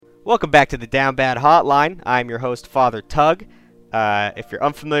Welcome back to the Down Bad Hotline. I'm your host, Father Tug. If you're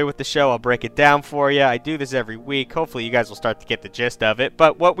unfamiliar with the show, I'll break it down for you. I do this every week. Hopefully, you guys will start to get the gist of it.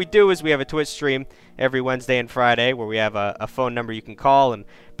 But what we do is we have a Twitch stream every Wednesday and Friday where we have a phone number you can call, and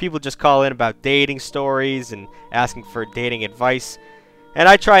people just call in about dating stories and asking for dating advice. And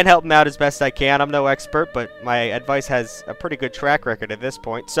I try and help them out as best I can. I'm no expert, but my advice has a pretty good track record at this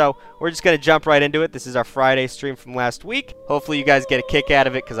point. So we're just going to jump right into it. This is our Friday stream from last week. Hopefully you guys get a kick out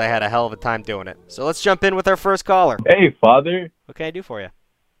of it because I had a hell of a time doing it. So let's jump in with our first caller. Hey, Father. What can I do for you?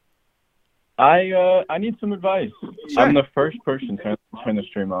 I need some advice. Sure. I'm the first person to turn the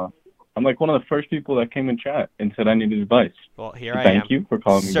stream off. I'm like one of the first people that came in chat and said I needed advice. Well, here I am. Thank you for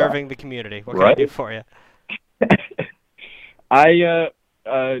calling me Serving the community. What can I do for you?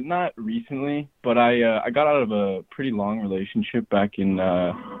 Not recently, but I got out of a pretty long relationship back in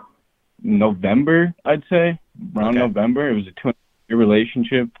November, I'd say. Around November. It was a 2-year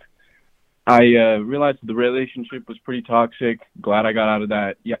relationship. I realized the relationship was pretty toxic. Glad I got out of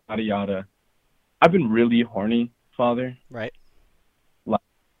that. Yada yada. I've been really horny, Father. Right.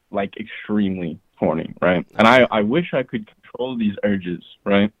 Like extremely horny, right? And I wish I could control these urges,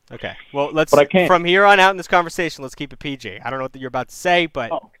 right? Okay. Well, let's. But I can't. From here on out in this conversation, let's keep it PG. I don't know what you're about to say,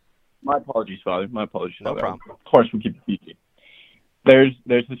 but. Oh, my apologies, Father. My apologies. No problem. Of course, we keep it PG. There's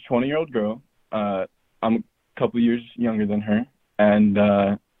this 20-year-old girl. I'm a couple years younger than her, and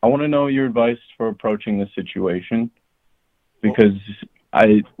I want to know your advice for approaching this situation because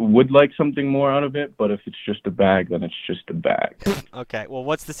I would like something more out of it, but if it's just a bag, then it's just a bag. Okay. Well,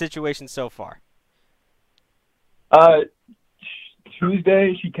 what's the situation so far?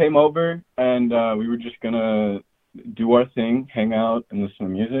 Tuesday, she came over, and we were just going to do our thing, hang out, and listen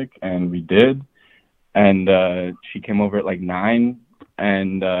to music, and we did. And she came over at like 9,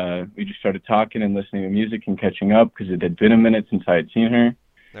 and we just started talking and listening to music and catching up because it had been a minute since I had seen her.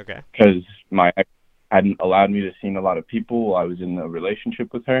 Okay. Because my ex hadn't allowed me to see a lot of people while I was in a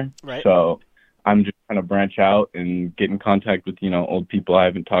relationship with her. Right. So I'm just trying to branch out and get in contact with, old people I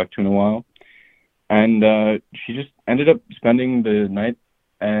haven't talked to in a while. And she just ended up spending the night,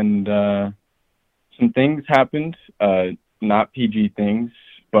 and some things happened, not PG things,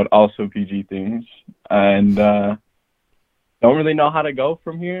 but also PG things. And don't really know how to go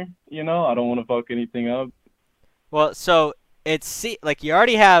from here, I don't want to fuck anything up. Well, so it's like you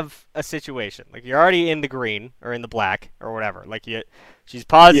already have a situation. Like you're already in the green or in the black or whatever. Like she's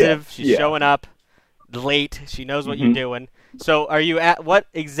positive. Yeah, she's showing up late. She knows what you're doing. So what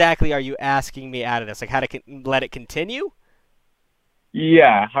exactly are you asking me out of this? Like how to let it continue?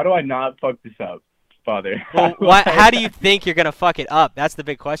 Yeah. How do I not fuck this up, Father? Well, how do you think you're gonna fuck it up? That's the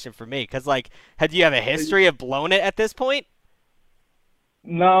big question for me. Cause like, do you have a history of blowing it at this point?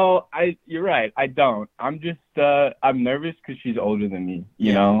 No, you're right. I don't. I'm just, I'm nervous because she's older than me,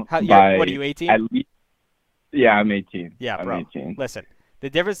 you know? What are you, 18? At least, yeah, I'm 18. Yeah, I'm bro. 18. Listen, the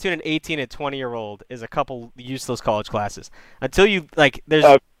difference between an 18 and 20-year-old is a couple useless college classes. Until you,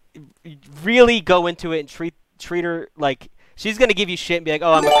 really go into it and treat her like, she's going to give you shit and be like,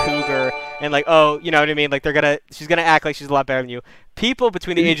 oh, I'm a cougar. And like, oh, you know what I mean? Like, she's going to act like she's a lot better than you. People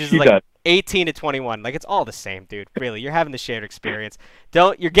between the ages of 18 to 21, like it's all the same, dude. Really, you're having the shared experience.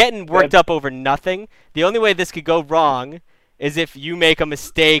 You're getting worked up over nothing. The only way this could go wrong is if you make a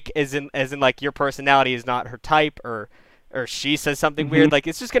mistake, as in like your personality is not her type, or she says something weird. Like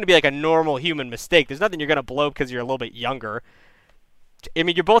it's just gonna be like a normal human mistake. There's nothing you're gonna blow because you're a little bit younger. I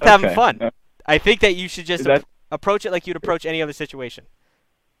mean, you're both having fun. I think that you should just approach it like you'd approach any other situation.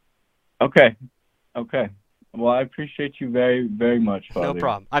 Okay. Well, I appreciate you very, very much, Father. No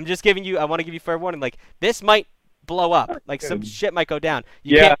problem. I want to give you fair warning. Like, this might blow up. Like, some shit might go down.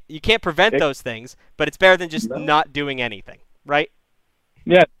 You can't prevent those things, but it's better than just not doing anything, right?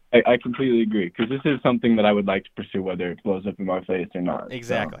 Yeah, I completely agree. Because this is something that I would like to pursue, whether it blows up in my face or not.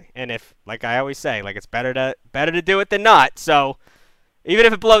 Exactly. So. And if, like I always say, like, it's better to do it than not. So, even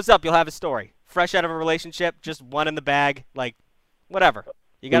if it blows up, you'll have a story. Fresh out of a relationship, just one in the bag, like, whatever.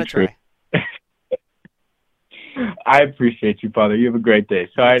 You got to try. I appreciate you, Father. You have a great day.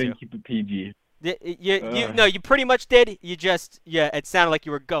 Sorry I didn't keep it PG. You pretty much did. It sounded like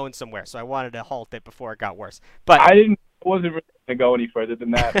you were going somewhere, so I wanted to halt it before it got worse. But I wasn't really going to go any further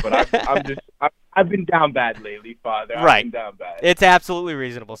than that, but I've been down bad lately, Father. Right. I've been down bad. It's absolutely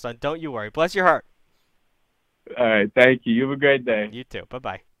reasonable, son. Don't you worry. Bless your heart. All right, thank you. You have a great day. You too.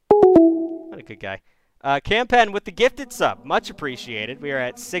 Bye-bye. What a good guy. Campen with the gifted sub. Much appreciated. We are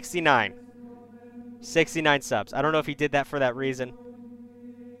at 69. 69 subs. I don't know if he did that for that reason,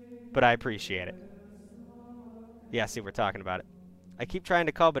 but I appreciate it. Yeah, see, we're talking about it. I keep trying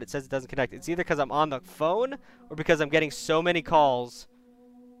to call, but it says it doesn't connect. It's either because I'm on the phone or because I'm getting so many calls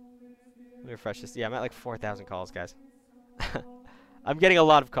Let me refresh this. Yeah, I'm at like 4,000 calls, guys. I'm getting a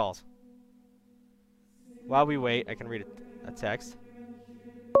lot of calls. While we wait, I can read a text.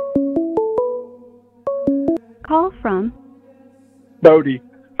 Call from Bodie.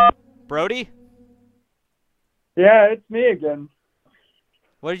 Brody? Yeah, it's me again.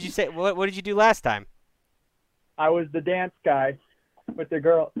 What did you say? What did you do last time? I was the dance guy with the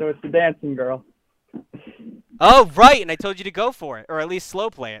girl. So it's the dancing girl. Oh, right, and I told you to go for it, or at least slow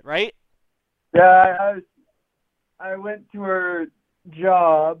play it, right? Yeah, I went to her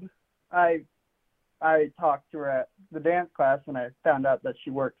job. I talked to her at the dance class, and I found out that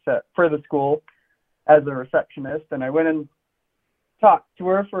she works for the school as a receptionist. And I went and talked to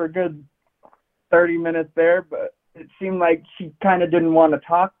her for a good 30 minutes there, but it seemed like she kind of didn't want to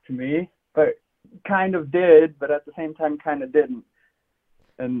talk to me, but kind of did, but at the same time kind of didn't.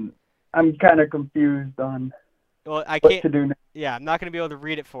 And I'm kind of confused on Well, I what can't. to do now. Yeah, I'm not gonna be able to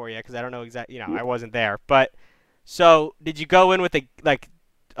read it for you because I don't know exactly. I wasn't there. But so, did you go in with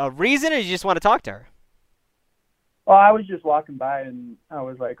a reason, or you just want to talk to her? Well, I was just walking by, and I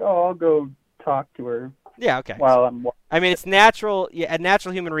was like, oh, I'll go talk to her Yeah. Okay. while I'm walking. I mean, it's natural. Yeah, a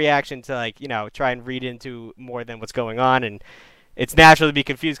natural human reaction to try and read into more than what's going on, and it's natural to be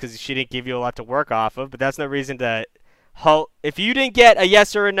confused because she didn't give you a lot to work off of. But that's no reason to halt. If you didn't get a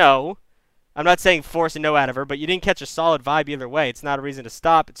yes or a no. I'm not saying force a no out of her, but you didn't catch a solid vibe either way. It's not a reason to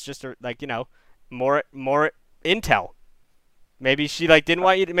stop. It's just more intel. Maybe she didn't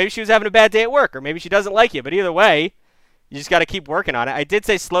want you to, maybe she was having a bad day at work, or maybe she doesn't like you. But either way, you just got to keep working on it. I did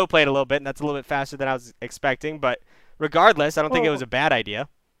say slow play it a little bit, and that's a little bit faster than I was expecting. But regardless, I don't think it was a bad idea.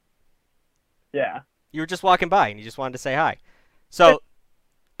 Yeah. You were just walking by, and you just wanted to say hi. So,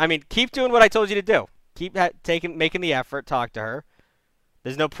 I mean, keep doing what I told you to do. Keep making the effort. Talk to her.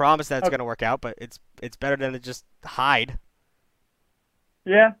 There's no promise that it's going to work out, but it's better than to just hide.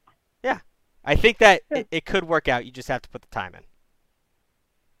 Yeah. Yeah. I think that it could work out. You just have to put the time in.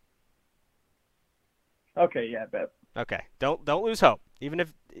 Okay, yeah, I bet. Okay. Don't lose hope. Even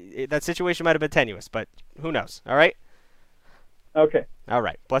if that situation might have been tenuous, but who knows? All right? Okay. All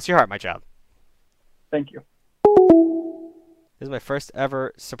right. Bless your heart, my child. Thank you. This is my first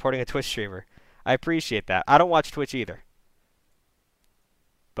ever supporting a Twitch streamer. I appreciate that. I don't watch Twitch either.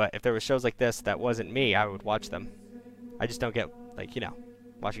 But if there were shows like this that wasn't me, I would watch them. I just don't get,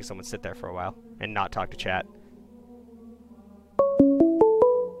 watching someone sit there for a while and not talk to chat.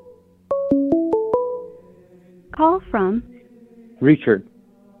 Call from Richard.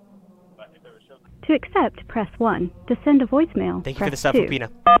 To accept, press 1. To send a voicemail, Thank you for the press sub, 2. Pina.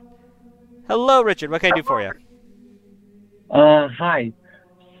 Hello, Richard. What can I do for you? Hi.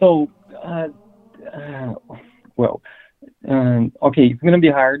 So, okay, it's gonna be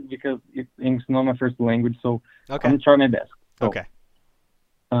hard because English is not my first language, so Okay. I'm gonna try my best. So, Okay.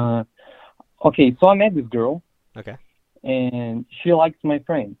 Okay, so I met this girl, Okay. and she likes my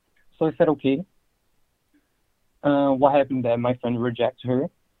friend. So I said, okay. What happened that my friend rejected her,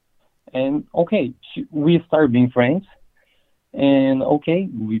 and okay, we started being friends, and okay,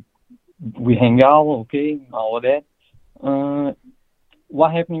 we hang out, okay, all of that.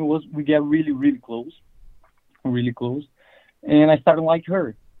 What happened was we get really, really close, and I started like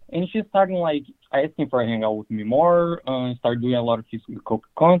her, and she started asking for hang out with me more, started doing a lot of physical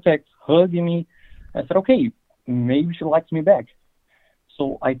contact, hugging me. I said, okay, maybe she likes me back.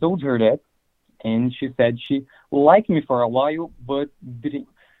 So I told her that, and she said she liked me for a while, but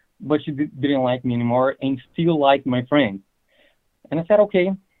she didn't like me anymore, and still liked my friend. And I said,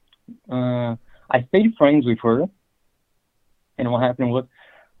 okay. I stayed friends with her, and what happened was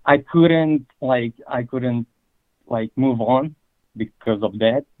I couldn't move on because of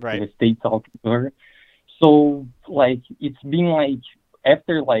that. Right. I stayed talking to her. So it's been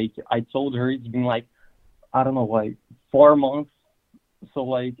after I told her, it's been I don't know, 4 months.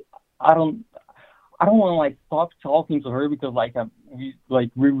 So I don't want to stop talking to her because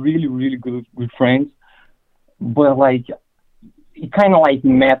we're really, really good friends. But it kind of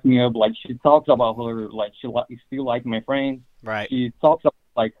messed me up. She talks about her, she still like my friends. Right. She talks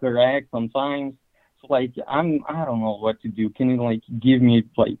about her ex sometimes. So I don't know what to do. Can you give me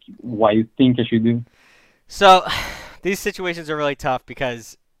what you think I should do? So, these situations are really tough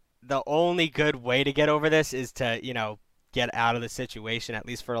because the only good way to get over this is to, get out of the situation at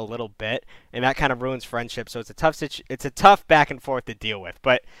least for a little bit, and that kind of ruins friendship. So it's a tough back and forth to deal with.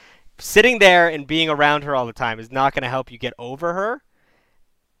 But sitting there and being around her all the time is not going to help you get over her.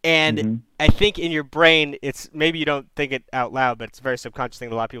 And I think in your brain, it's maybe you don't think it out loud, but it's a very subconscious thing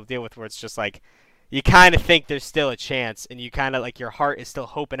that a lot of people deal with, where it's just you kind of think there's still a chance, and you kind of your heart is still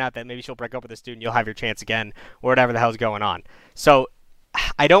hoping out that maybe she'll break up with this dude and you'll have your chance again, or whatever the hell's going on. So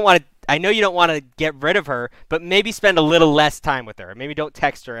I don't want to. I know you don't want to get rid of her, but maybe spend a little less time with her. Maybe don't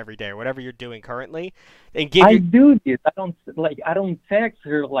text her every day or whatever you're doing currently, and give. I do this. I don't text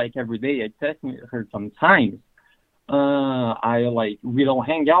her like every day. I text her sometimes. We don't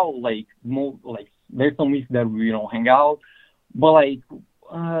hang out there's some weeks that we don't hang out, but I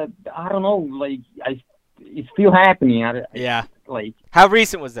don't know, it's still happening. Yeah. How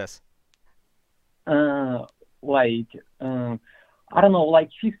recent was this? I don't know,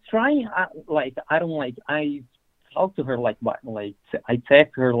 she's trying, I talk to her, I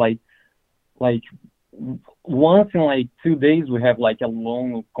text her, once in 2 days we have a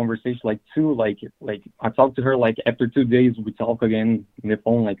long conversation, I talk to her, after 2 days we talk again on the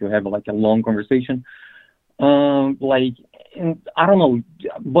phone, we have a long conversation. And I don't know,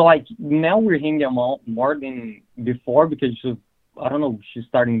 but now we're hanging out more than before because she's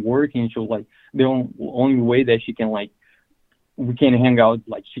starting working. She's the only way that she can we can hang out,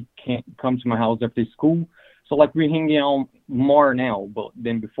 she can't come to my house after school. So we're hanging out more now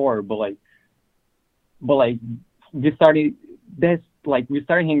than before, we started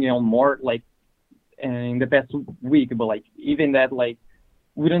hanging out more in the past week, but even that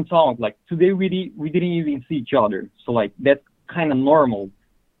we don't talk. Today we didn't even see each other, so that's kind of normal.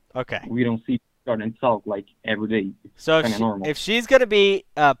 Okay. We don't see each other and talk every day. So if she's gonna be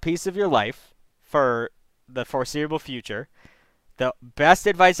a piece of your life for the foreseeable future, the best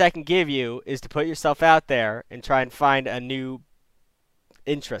advice I can give you is to put yourself out there and try and find a new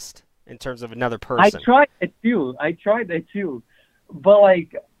interest in terms of another person. I tried that too, but I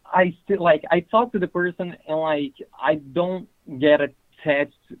still I talk to the person and I don't get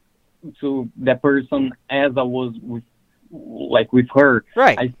attached to that person as I was with her.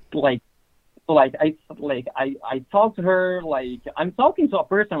 Right. I talk to her I'm talking to a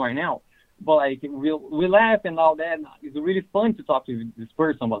person right now, but we laugh and all that. It's really fun to talk to this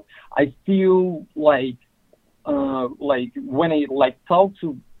person, but I feel when I talk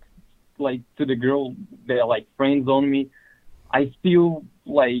to the girl that friends on me, I feel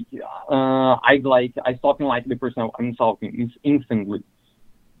I talking like the person I'm talking instantly.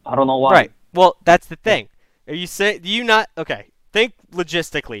 I don't know why. Right. Well, that's the thing. Think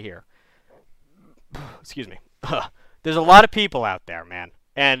logistically here. Excuse me. There's a lot of people out there, man.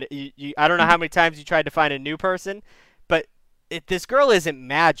 And I don't know how many times you tried to find a new person, but this girl isn't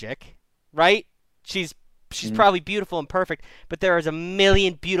magic, right? She's probably beautiful and perfect, but there is a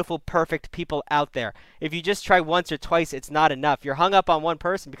million beautiful, perfect people out there. If you just try once or twice, it's not enough. You're hung up on one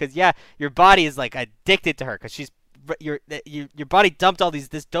person because, yeah, your body is addicted to her because your body dumped all this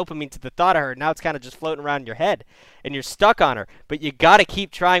dopamine to the thought of her. Now it's kind of just floating around in your head, and you're stuck on her. But you got to keep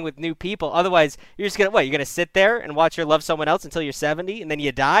trying with new people. Otherwise, you're just you're gonna sit there and watch her love someone else until you're 70, and then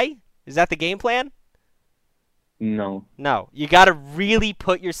you die? Is that the game plan? No. You got to really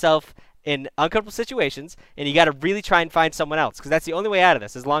put yourself in uncomfortable situations, and you got to really try and find someone else, because that's the only way out of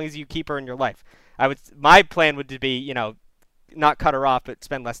this. As long as you keep her in your life, my plan would be, not cut her off, but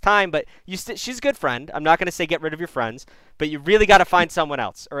spend less time. But she's a good friend. I'm not going to say get rid of your friends, but you really got to find someone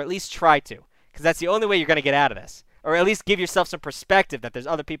else, or at least try to, because that's the only way you're going to get out of this, or at least give yourself some perspective that there's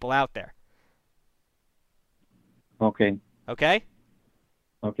other people out there. Okay. Okay?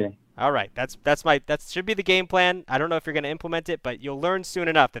 Okay. All right. That should be the game plan. I don't know if you're going to implement it, but you'll learn soon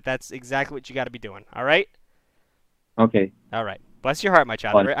enough that that's exactly what you got to be doing. All right? Okay. All right. Bless your heart, my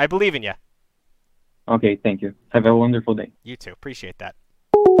child. I believe in you. Okay, thank you. Have a wonderful day. You too. Appreciate that.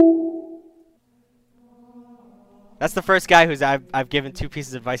 That's the first guy I've given 2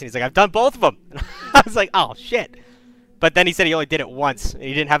 pieces of advice, and he's like, I've done both of them. I was like, oh, shit. But then he said he only did it once, and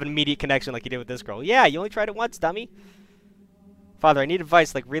he didn't have an immediate connection like he did with this girl. Yeah, you only tried it once, dummy. Father, I need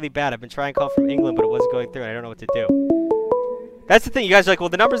advice really bad. I've been trying to call from England, but it wasn't going through, and I don't know what to do. That's the thing. You guys are like, well,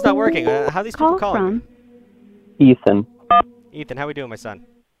 the number's not working. How are these people calling? Ethan. Ethan, how we doing, my son?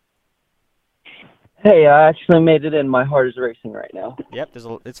 Hey, I actually made it in. My heart is racing right now. Yep,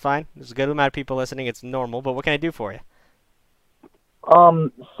 it's fine. There's a good amount of people listening. It's normal, but what can I do for you?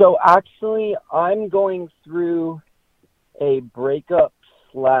 So actually, I'm going through a breakup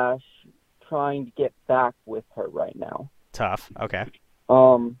 / trying to get back with her right now. Tough. Okay.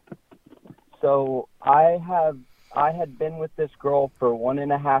 So I had been with this girl for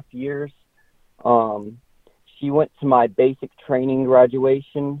 1.5 years. She went to my basic training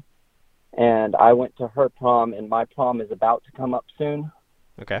graduation, and I went to her prom, and my prom is about to come up soon.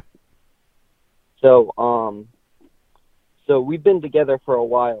 Okay. So we've been together for a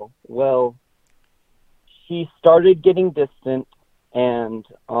while. Well, she started getting distant, and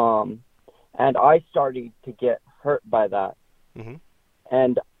I started to get hurt by that. Mm-hmm.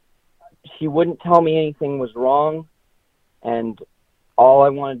 And she wouldn't tell me anything was wrong, and all I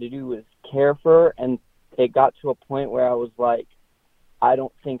wanted to do was care for her, and it got to a point where I was like, I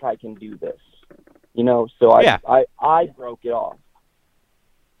don't think I can do this. You know, so I broke it off.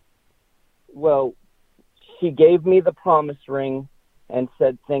 Well, she gave me the promise ring and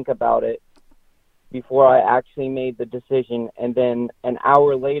said, think about it, before I actually made the decision. And then an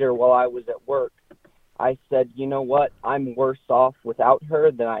hour later, while I was at work, I said, you know what? I'm worse off without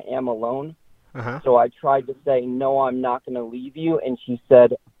her than I am alone. So I tried to say, no, I'm not going to leave you. And she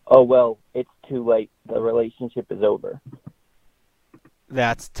said, oh, well, it's too late. The relationship is over.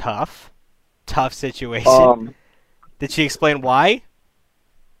 That's tough. Tough situation. Did she explain why?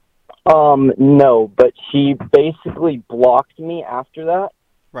 No, but she basically blocked me after that.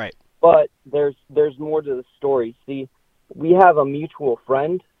 Right. But there's more to the story. See, we have a mutual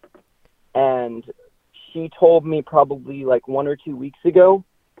friend, and she told me probably like 1 or 2 weeks ago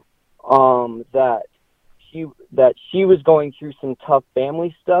that she was going through some tough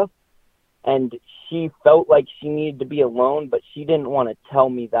family stuff, and she felt like she needed to be alone, but she didn't want to tell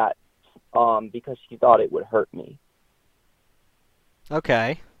me that because she thought it would hurt me.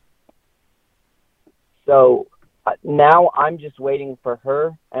 Okay. So now I'm just waiting for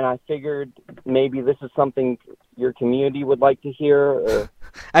her, and I figured maybe this is something your community would like to hear. Or...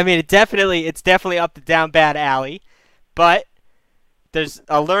 I mean, it's definitely up the down bad alley, but there's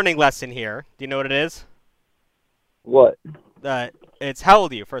a learning lesson here. Do you know what it is? What? It's how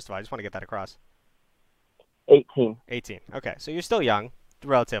old are you? First of all, I just want to get that across. 18. 18. Okay, so you're still young,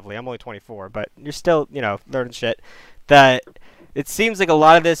 relatively. I'm only 24, but you're still, learning shit. It seems like a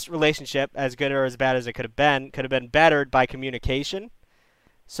lot of this relationship, as good or as bad as it could have been bettered by communication.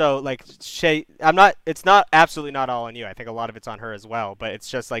 So, like, it's not absolutely not all on you. I think a lot of it's on her as well, but it's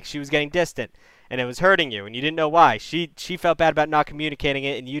just like she was getting distant, and it was hurting you, and you didn't know why. She felt bad about not communicating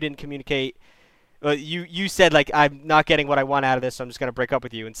it, and you didn't communicate. Well, you said, like, I'm not getting what I want out of this, so I'm just going to break up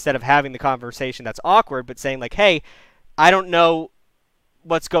with you, instead of having the conversation that's awkward, but saying, like, hey, I don't know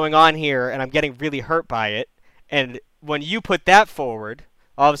what's going on here, and I'm getting really hurt by it, and when you put that forward,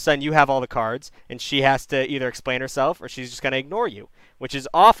 all of a sudden you have all the cards, and she has to either explain herself or she's just going to ignore you, which is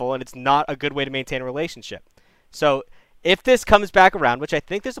awful, and it's not a good way to maintain a relationship. So if this comes back around, which I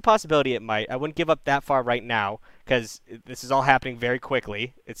think there's a possibility it might, I wouldn't give up that far right now because this is all happening very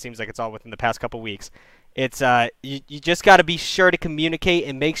quickly. It seems like it's all within the past couple weeks. It's you just got to be sure to communicate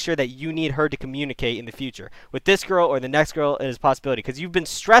and make sure that you need her to communicate in the future. With this girl or the next girl, it is a possibility because you've been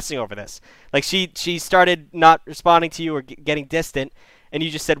stressing over this. Like she started not responding to you or getting distant, and you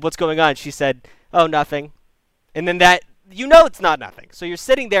just said, "What's going on?" She said, "Oh, nothing," and then it's not nothing. So you're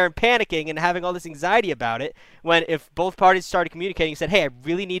sitting there and panicking and having all this anxiety about it. When if both parties started communicating, you said, "Hey, I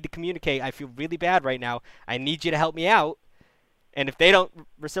really need to communicate. I feel really bad right now. I need you to help me out." And if they don't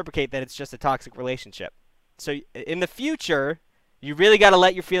reciprocate, then it's just a toxic relationship. So in the future, you really got to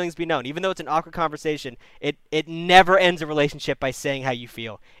let your feelings be known. Even though it's an awkward conversation, it never ends a relationship by saying how you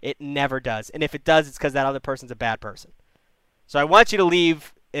feel. It never does. And if it does, it's because that other person's a bad person. So I want you to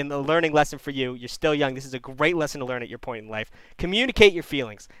leave in the learning lesson for you. You're still young. This is a great lesson to learn at your point in life. Communicate your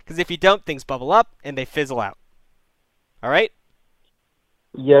feelings. Because if you don't, things bubble up and they fizzle out. All right?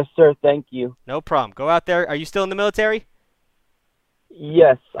 Yes, sir. Thank you. No problem. Go out there. Are you still in the military?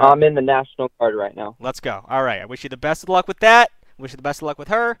 Yes, I'm in the National Guard right now. Let's go. All right. I wish you the best of luck with that. I wish you the best of luck with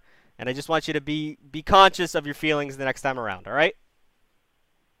her. And I just want you to be conscious of your feelings the next time around. All right?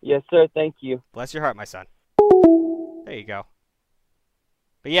 Yes, sir. Thank you. Bless your heart, my son. There you go.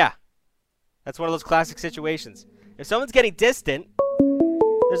 But yeah, that's one of those classic situations. If someone's getting distant,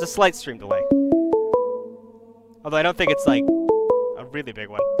 there's a slight stream delay. Although I don't think it's like a really big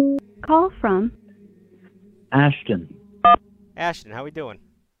one. Call from Ashton. Ashton, how we doing?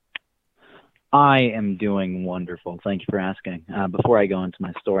 I am doing wonderful. Thank you for asking. Before I go into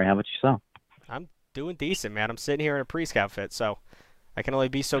my story, how about yourself? I'm doing decent, man. I'm sitting here in a pre-scout fit, so I can only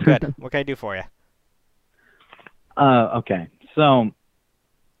be so good. What can I do for you? Okay. So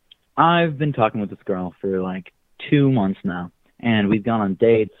I've been talking with this girl for like 2 months now, and we've gone on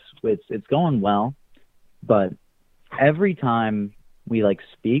dates. It's going well, but every time we like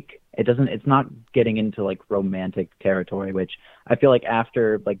speak, it's not getting into like romantic territory, which I feel like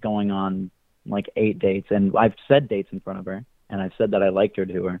after like going on like 8 dates, and I've said dates in front of her, and I've said that I liked her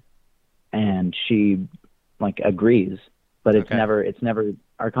to her, and she like agrees, but it's never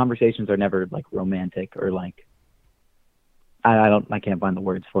our conversations are never like romantic or like I can't find the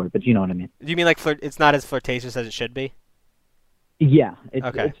words for it, but you know what I mean. Do you mean like it's not as flirtatious as it should be? Yeah,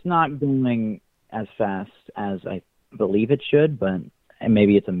 it's not going as fast as I believe it should, but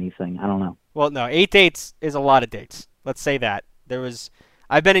maybe it's a me thing. I don't know. Well, no, 8 dates is a lot of dates. Let's say that.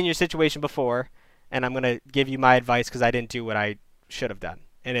 I've been in your situation before, and I'm going to give you my advice because I didn't do what I should have done.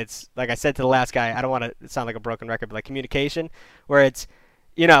 And it's, like I said to the last guy, I don't want to sound like a broken record, but like communication, where it's,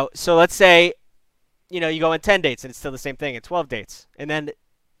 so let's say, you go on 10 dates and it's still the same thing at 12 dates. And then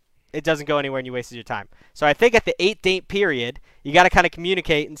it doesn't go anywhere and you wasted your time. So I think at the 8-date period, you got to kind of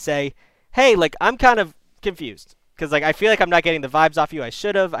communicate and say, hey, like, I'm kind of confused. Because, like, I feel like I'm not getting the vibes off you I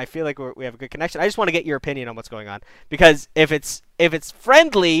should have. I feel like we have a good connection. I just want to get your opinion on what's going on. Because if it's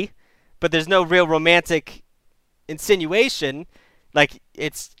friendly, but there's no real romantic insinuation, like,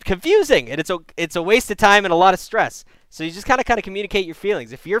 it's confusing. And it's a waste of time and a lot of stress. So you just kind of communicate your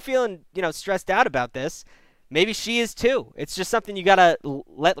feelings. If you're feeling, stressed out about this, maybe she is too. It's just something you got to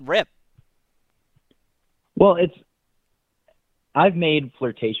let rip. Well, I've made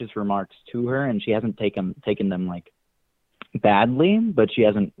flirtatious remarks to her, and she hasn't taken them, like, badly, but she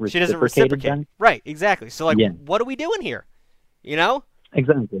hasn't reciprocated. She doesn't reciprocate. Them. Right, exactly. So, like, What are we doing here?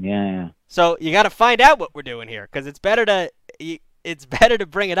 Exactly, yeah. So you got to find out what we're doing here, because it's better to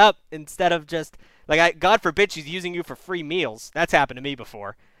bring it up instead of just, like, God forbid she's using you for free meals. That's happened to me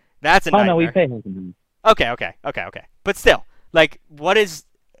before. That's a nightmare. No, we pay him. Okay. But still, like,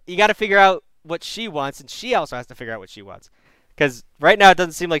 you got to figure out what she wants, and she also has to figure out what she wants. Because right now it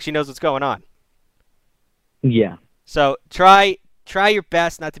doesn't seem like she knows what's going on. Yeah. So try your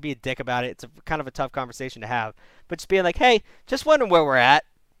best not to be a dick about it. It's kind of a tough conversation to have. But just being like, hey, just wondering where we're at.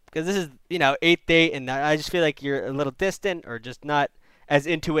 Because this is, 8th date, and I just feel like you're a little distant or just not as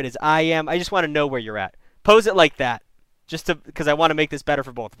into it as I am. I just want to know where you're at. Pose it like that. Because I want to make this better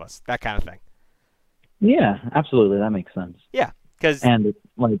for both of us. That kind of thing. Yeah, absolutely. That makes sense. Yeah. And,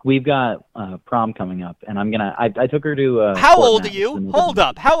 like, we've got prom coming up, and I took her to How old are you? Hold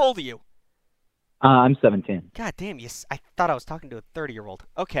up. How old are you? I'm 17. God damn, I thought I was talking to a 30-year-old.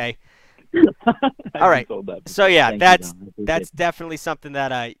 Okay. All right. So, yeah, that's definitely something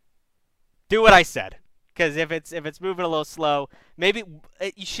that I do what I said. Because if it's moving a little slow, maybe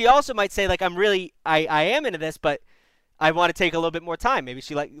she also might say, like, I am into this, but I want to take a little bit more time. Maybe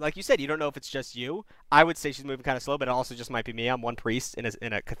she, like you said, you don't know if it's just you. I would say she's moving kind of slow, but it also just might be me. I'm one priest in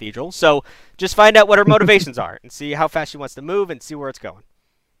a cathedral. So just find out what her motivations are and see how fast she wants to move and see where it's going.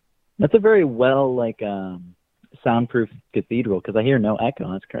 That's a very soundproof cathedral, because I hear no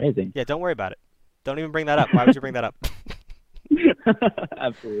echo. That's crazy. Yeah, don't worry about it. Don't even bring that up. Why would you bring that up?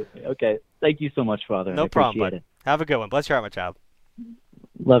 Absolutely. Okay. Thank you so much, Father. No problem, bud. Have a good one. Bless your heart, my child.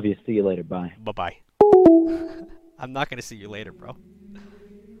 Love you. See you later. Bye. Bye-bye. I'm not going to see you later, bro.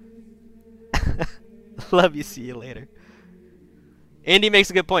 Love you. See you later. Andy makes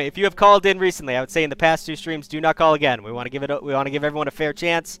a good point. If you have called in recently, I would say in the past 2 streams, do not call again. We want to give everyone a fair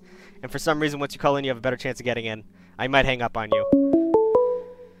chance. And for some reason, once you call in, you have a better chance of getting in. I might hang up on you.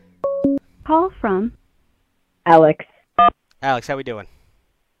 Call from Alex. Alex, how we doing?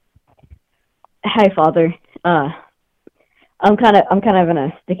 Hi, Father. I'm kind of in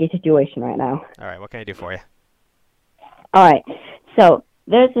a sticky situation right now. All right, what can I do for you? All right. So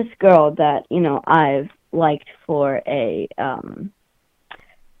there's this girl that I've liked for a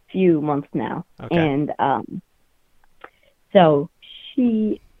few months now, okay. And so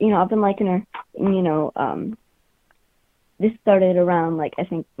she, I've been liking her, and this started around I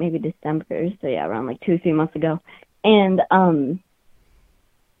think maybe December, so yeah, around 2-3 months ago, and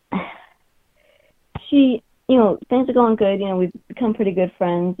she. Things are going good. We've become pretty good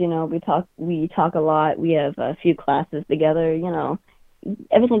friends. We talk a lot. We have a few classes together.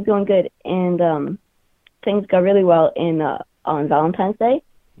 Everything's going good. And things go really well on Valentine's Day.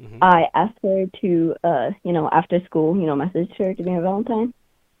 Mm-hmm. I asked her to, after school, message her to be a Valentine.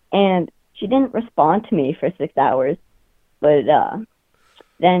 And she didn't respond to me for 6 hours. But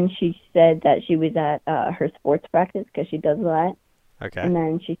then she said that she was at her sports practice because she does that. Okay. And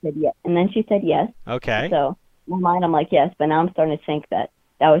then she said yes. Okay. So in my mind, I'm like, yes, but now I'm starting to think that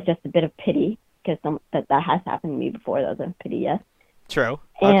was just a bit of pity, because that has happened to me before. That was a pity, yes. True.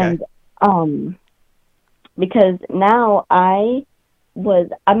 Okay. And because now I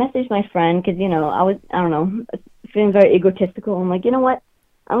messaged my friend, because I don't know, feeling very egotistical. I'm like, you know what?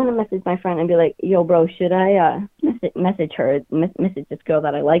 I'm gonna message my friend and be like, yo, bro, should I message this girl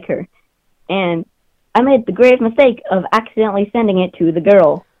that I like her? And I made the grave mistake of accidentally sending it to the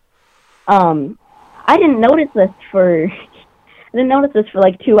girl. I didn't notice this for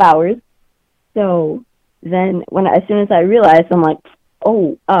 2 hours. So then as soon as I realized, I'm like,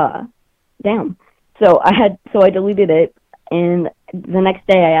 oh, damn. So I deleted it, and the next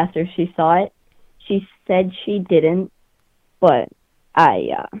day I asked her if she saw it. She said she didn't, but I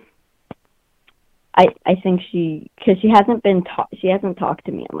think because she hasn't talked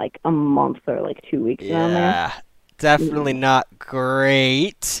to me in a month or 2 weeks. Yeah, definitely not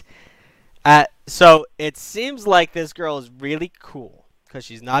great. So it seems like this girl is really cool because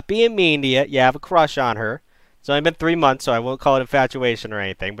she's not being mean to you. You have a crush on her. It's only been 3 months, so I won't call it infatuation or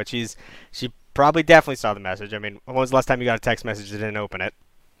anything. But she probably definitely saw the message. I mean, when was the last time you got a text message and didn't open it,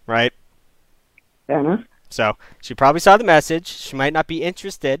 right? Fair enough. So she probably saw the message. She might not be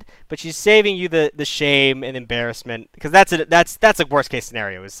interested, but she's saving you the shame and embarrassment because that's a worst case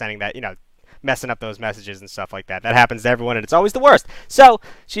scenario is sending that, messing up those messages and stuff like that. That happens to everyone, and it's always the worst. So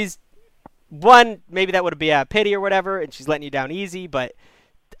she's maybe that would be a pity or whatever, and she's letting you down easy, but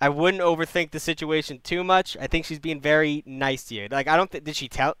I wouldn't overthink the situation too much. I think she's being very nice to you. Like, I don't think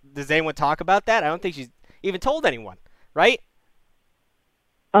does anyone talk about that? I don't think she's even told anyone, right?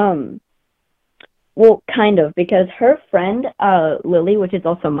 Well, kind of, because her friend, Lily, which is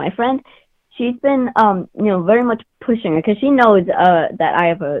also my friend, she's been, very much pushing her because she knows that I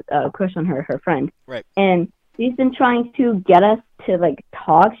have a crush on her friend. Right. And she's been trying to get us to, like,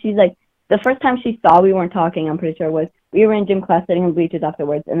 talk. She's like, the first time she saw we weren't talking, I'm pretty sure, was we were in gym class sitting on bleachers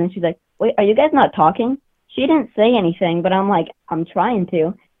afterwards, and then she's like, wait, are you guys not talking? She didn't say anything, but I'm like, I'm trying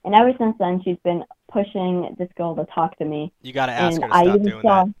to. And ever since then, she's been pushing this girl to talk to me. You got to ask her to stop doing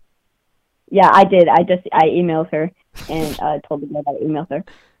that. Yeah, I did. I emailed her and told the girl that I emailed her.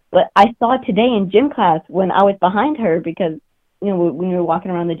 But I saw today in gym class when I was behind her because, when we were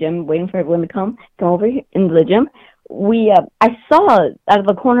walking around the gym waiting for everyone to come over here into the gym, I saw out of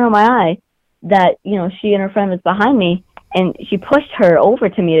the corner of my eye that, she and her friend was behind me, and she pushed her over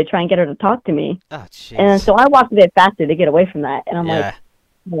to me to try and get her to talk to me. Oh, jeez. And so I walked a bit faster to get away from that, and I'm like,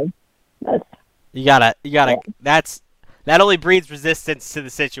 that's... You gotta, that only breeds resistance to the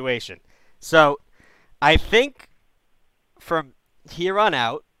situation. So, I think from here on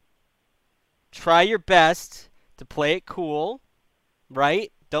out, try your best to play it cool,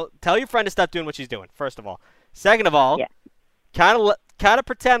 right? Don't tell your friend to stop doing what she's doing, first of all. Second of all, kind of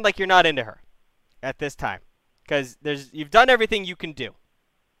pretend like you're not into her at this time, because you've done everything you can do,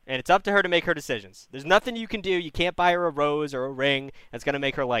 and it's up to her to make her decisions. There's nothing you can do. You can't buy her a rose or a ring that's gonna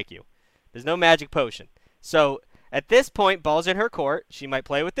make her like you. There's no magic potion. So at this point, ball's in her court. She might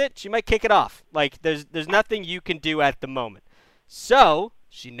play with it. She might kick it off. Like there's nothing you can do at the moment. So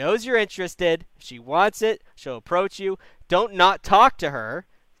she knows you're interested. If she wants it, she'll approach you. Don't not talk to her.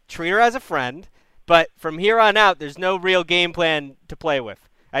 Treat her as a friend. But from here on out, there's no real game plan to play with.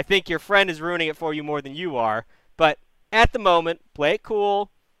 I think your friend is ruining it for you more than you are. But at the moment, play it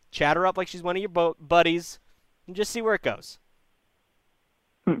cool. Chat her up like she's one of your buddies. And just see where it goes.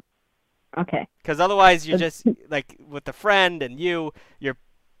 Okay. Because otherwise, you're just, like, with the friend and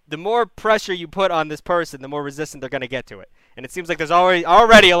the more pressure you put on this person, the more resistant they're going to get to it. And it seems like there's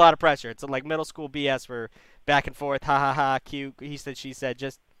already a lot of pressure. It's like middle school BS where back and forth, ha ha ha, cute, he said, she said.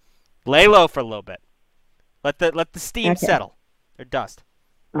 Just lay low for a little bit. Let the steam settle, or dust.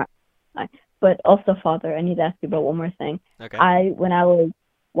 All right. But also, Father, I need to ask you about one more thing. Okay. When I was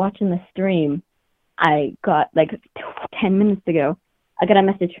watching the stream, I got, like, 10 minutes ago, I got a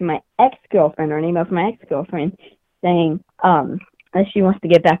message from my ex-girlfriend, or an email from my ex-girlfriend, saying that she wants to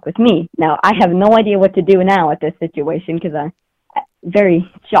get back with me. Now, I have no idea what to do now at this situation because I'm very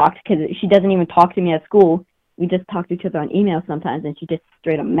shocked because she doesn't even talk to me at school. We just talk to each other on email sometimes, and she just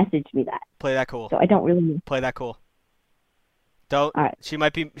straight up messaged me that. Play that cool. So I don't really know. Play that cool. Don't. All right. She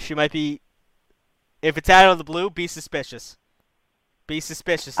might be. If it's out of the blue, be suspicious. Be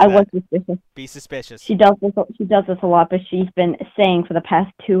suspicious. I was suspicious. Be suspicious. She does this a lot, but she's been saying for the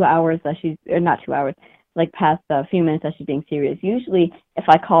past 2 hours that not 2 hours, like past a few minutes that she's being serious. Usually, if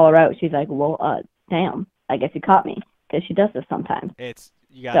I call her out, she's like, well, damn, I guess you caught me. Because she does this sometimes.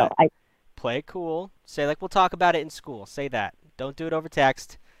 You gotta so play it cool. Say, like, we'll talk about it in school. Say that. Don't do it over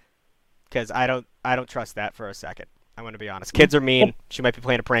text. Because I don't trust that for a second. I'm going to be honest. Kids are mean. She might be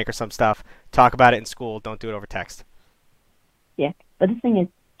playing a prank or some stuff. Talk about it in school. Don't do it over text. Yeah, but the thing is,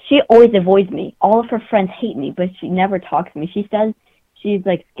 she always avoids me. All of her friends hate me, but she never talks to me. She says she's,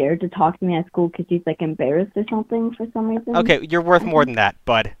 like, scared to talk to me at school because she's, like, embarrassed or something for some reason. Okay, you're worth more than that,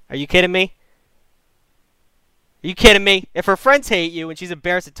 bud. Are you kidding me? Are you kidding me? If her friends hate you and she's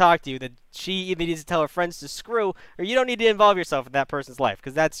embarrassed to talk to you, then she either needs to tell her friends to screw, or you don't need to involve yourself in that person's life,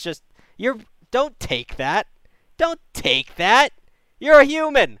 because that's just... Don't take that. Don't take that. You're a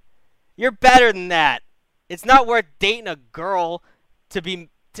human. You're better than that. It's not worth dating a girl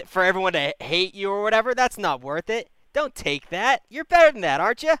for everyone to hate you or whatever. That's not worth it. Don't take that. You're better than that,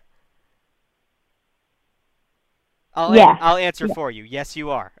 aren't you? I'll answer for you. Yes,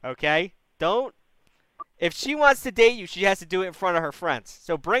 you are. Okay? Don't. If she wants to date you, she has to do it in front of her friends.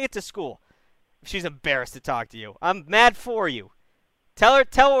 So bring it to school. If she's embarrassed to talk to you, I'm mad for you. Tell her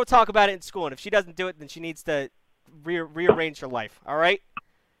we'll talk about it in school, and if she doesn't do it, then she needs to rearrange her life. All right?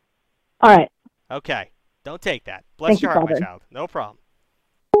 All right. Okay. Don't take that. Bless Thank your you, heart, my Father. child. No problem.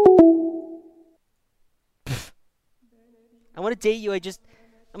 I want to date you.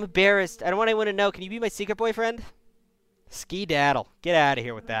 I'm embarrassed. I don't want anyone to know. Can you be my secret boyfriend? Ski-daddle. Get out of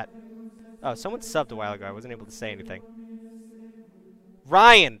here with that. Oh, someone subbed a while ago. I wasn't able to say anything.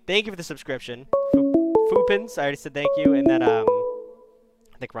 Ryan, thank you for the subscription. Foopins, I already said thank you. And then, I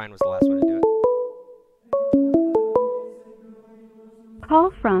think Ryan was the last one to do it.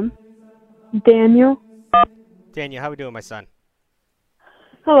 Call from Daniel. Daniel, how we doing, my son?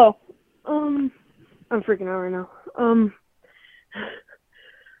 Hello. I'm freaking out right now.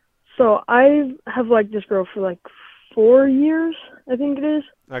 So I have liked this girl for like 4 years, I think it is.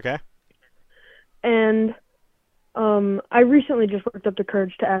 Okay. And I recently just worked up the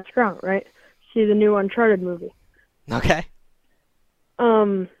courage to ask her out, right? See the new Uncharted movie. Okay.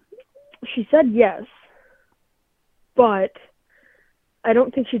 She said yes, but I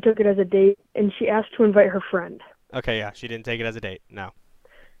don't think she took it as a date, and she asked to invite her friend. Okay, yeah. She didn't take it as a date. No.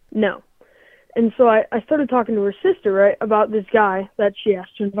 No. And so I started talking to her sister, right, about this guy that she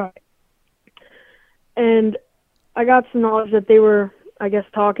asked to invite. And I got some knowledge that they were, I guess,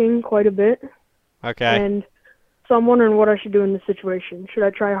 talking quite a bit. Okay. And so I'm wondering what I should do in this situation. Should I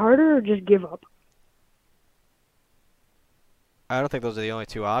try harder or just give up? I don't think those are the only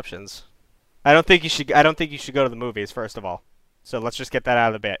two options. I don't think you should go to the movies, first of all. So let's just get that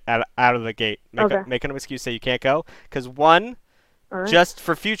out of the gate. Make an excuse, say you can't go. Because one, All right. just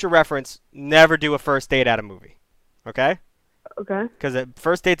for future reference, never do a first date at a movie. Okay? Okay. Because a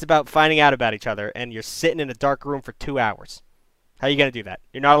first date's about finding out about each other, and you're sitting in a dark room for 2 hours. How are you going to do that?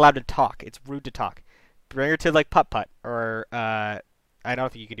 You're not allowed to talk. It's rude to talk. Bring her to, like, putt-putt, or, I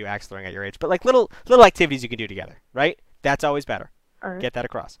don't think you can do axe throwing at your age, but, like, little activities you can do together, right? That's always better. All right. Get that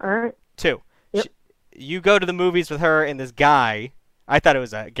across. All right. 2, Yep. you go to the movies with her and this guy. I thought it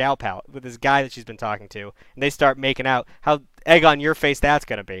was a gal pal with this guy that she's been talking to, and they start making out. How egg on your face that's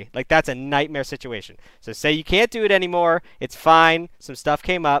going to be. Like, that's a nightmare situation. So say you can't do it anymore. It's fine. Some stuff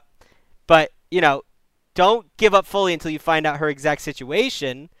came up. But, don't give up fully until you find out her exact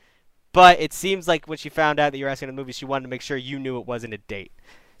situation. But it seems like when she found out that you were asking to the movie, she wanted to make sure you knew it wasn't a date.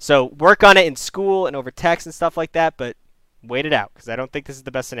 So work on it in school and over text and stuff like that, but wait it out, because I don't think this is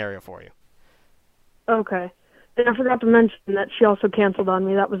the best scenario for you. Okay. And I forgot to mention that she also canceled on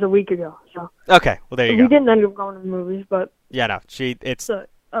me. That was a week ago. So Okay, well, there you we go. didn't end up going to the movies, but Yeah, no, so,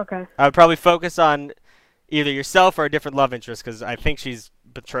 okay. I would probably focus on either yourself or a different love interest, because I think she's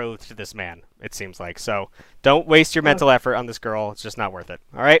betrothed to this man, it seems like. So don't waste your mental effort on this girl. It's just not worth it.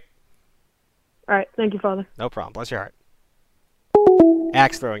 All right? All right. Thank you, Father. No problem. Bless your heart.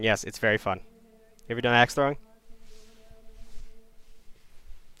 Axe throwing, yes, it's very fun. You ever done axe throwing?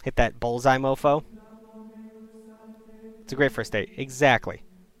 Hit that bullseye, mofo. It's a great first date. Exactly.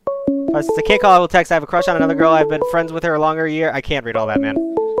 Since I can't call, I will text. I have a crush on another girl. I've been friends with her a longer year. I can't read all that, man.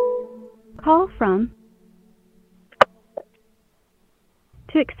 call from.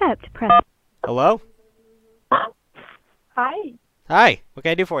 To accept, press. Hello? Hi. Hi. What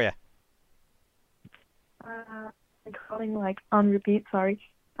can I do for you? I'm calling like on repeat. Sorry,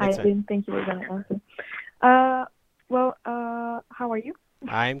 That's I it. didn't think you were gonna answer. How are you?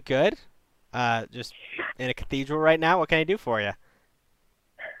 I'm good. Just in a cathedral right now. What can I do for you?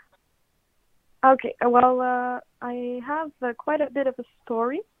 Okay. I have quite a bit of a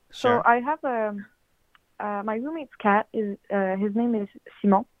story. Sure. So I have my roommate's cat is his name is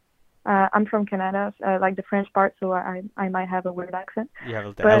Simon. I'm from Canada, like the French part, so I might have a weird accent. You have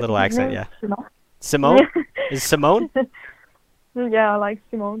a But little his accent, name yeah. is Simon. Simone? Is Simone? Yeah, I like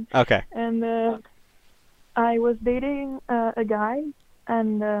Simone. Okay. And I was dating a guy,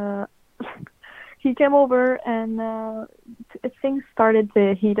 and he came over, and things started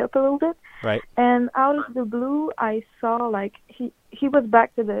to heat up a little bit. Right. And out of the blue, I saw like he was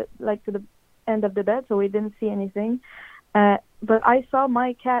back to the end of the bed, so we didn't see anything. But I saw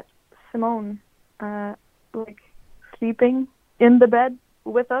my cat Simone like sleeping in the bed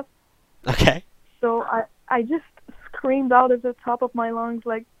with us. Okay. So I just screamed out at the top of my lungs,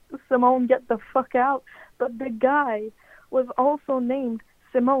 like, Simone, get the fuck out. But the guy was also named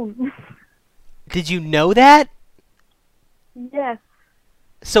Simone. Did you know that? Yes.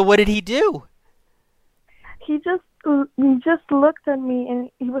 So what did he do? He just looked at me,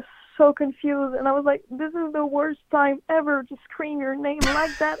 and he was so confused. And I was like, this is the worst time ever to scream your name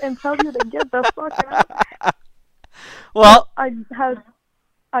like that and tell you to get the fuck out. Well,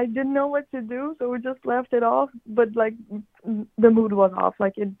 I didn't know what to do, so we just left it off. But like, the mood was off.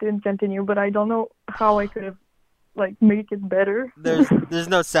 Like, it didn't continue. But I don't know how I could have like make it better. there's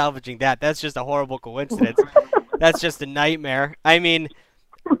no salvaging that. That's just a horrible coincidence. That's just a nightmare. I mean,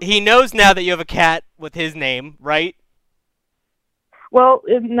 he knows now that you have a cat with his name, right? Well,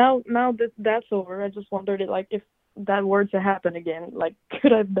 now that that's over, I just wondered like if that were to happen again, like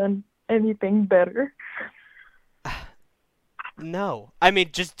could I've done anything better? No. I mean,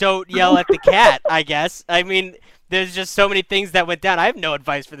 just don't yell at the cat, I guess. I mean, there's just so many things that went down. I have no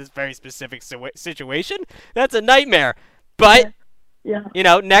advice for this very specific situation. That's a nightmare. But, Yeah. you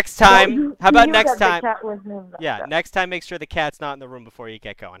know, next time, Well, how about you next that the time? cat was named like Yeah, that. next time make sure the cat's not in the room before you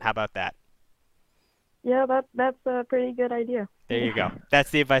get going. How about that? Yeah, that's a pretty good idea. There you go. That's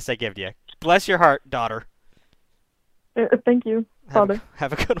the advice I give you. Bless your heart, daughter. Thank you, Father.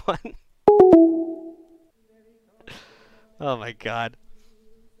 Have a good one. Oh my God.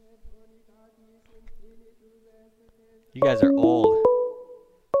 You guys are old.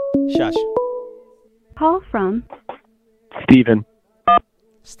 Shush. Call from Steven.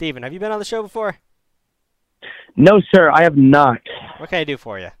 Steven, have you been on the show before? No, sir, I have not. What can I do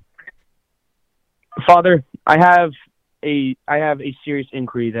for you? Father, I have a serious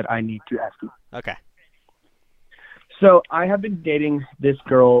inquiry that I need to ask you. Okay. So I have been dating this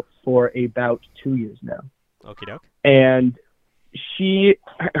girl for about 2 years now. Okie doke. And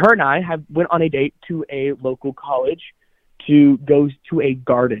her and I have went on a date to a local college to go to a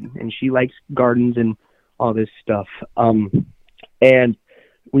garden, and she likes gardens and all this stuff. And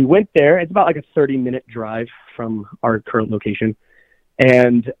we went there. It's about like a 30-minute drive from our current location.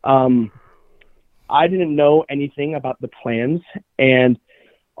 And I didn't know anything about the plans, and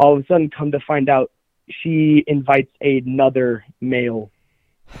all of a sudden come to find out she invites another male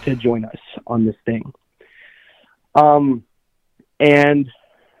to join us on this thing. And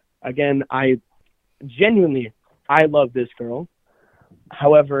again, I love this girl.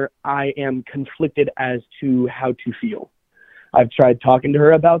 However, I am conflicted as to how to feel. I've tried talking to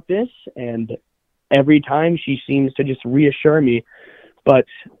her about this, and every time she seems to just reassure me, but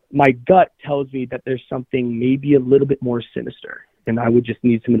my gut tells me that there's something maybe a little bit more sinister, and I would just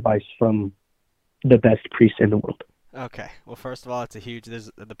need some advice from the best priest in the world. Okay. Well, first of all, it's a huge.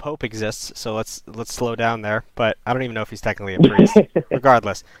 The Pope exists, so let's slow down there. But I don't even know if he's technically a priest.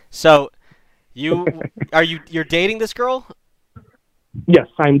 Regardless, so you're dating this girl? Yes,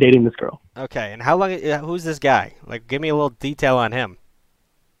 I'm dating this girl. Okay. And how long? Who's this guy? Like, give me a little detail on him.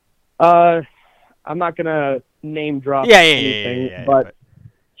 I'm not gonna name drop Yeah, anything, but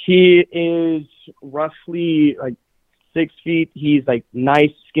he is roughly like 6 feet. He's like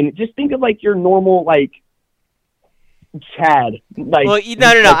nice skin. Just think of like your normal like Chad. Like, well,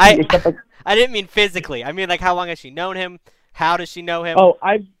 no. I didn't mean physically. I mean like how long has she known him? How does she know him? Oh,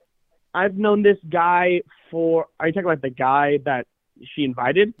 I've known this guy for. Are you talking about the guy that she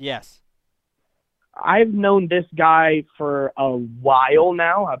invited? Yes. I've known this guy for a while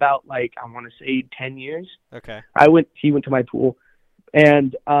now, about like I want to say 10 years. Okay. He went to my pool,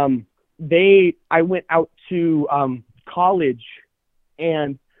 and I went out to college,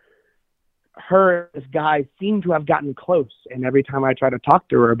 and this guy seemed to have gotten close, and every time I try to talk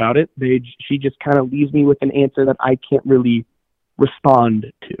to her about it, she just kind of leaves me with an answer that I can't really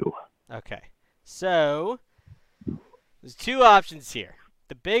respond to. Okay. So there's two options here.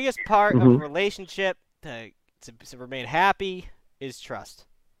 The biggest part of a relationship to remain happy is trust.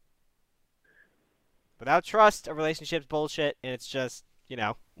 Without trust, a relationship's bullshit, and it's just,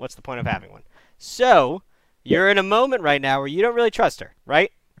 what's the point of having one? So, you're in a moment right now where you don't really trust her,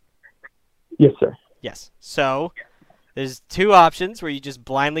 right? Yes, sir. Yes. So, there's two options where you just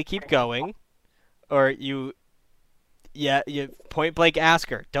blindly keep going, or you point blank ask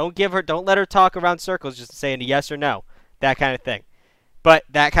her. Don't let her talk around circles just saying a yes or no, that kind of thing. But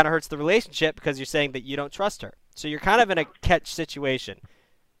that kind of hurts the relationship because you're saying that you don't trust her. So you're kind of in a catch situation,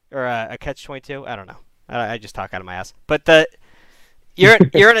 or a catch-22. I don't know. I just talk out of my ass. But you're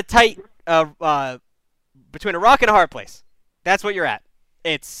in a tight between a rock and a hard place. That's what you're at.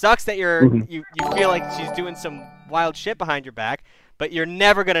 It sucks that you feel like she's doing some wild shit behind your back, but you're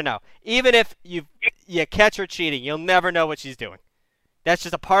never gonna know. Even if you catch her cheating, you'll never know what she's doing. That's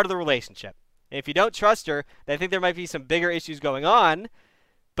just a part of the relationship. And if you don't trust her, then I think there might be some bigger issues going on.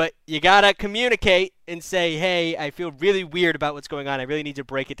 But you gotta communicate and say, "Hey, I feel really weird about what's going on. I really need you to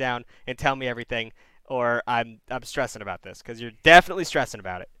break it down and tell me everything, or I'm stressing about this," because you're definitely stressing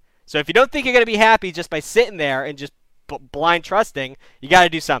about it. So if you don't think you're gonna be happy just by sitting there and just blind trusting, you got to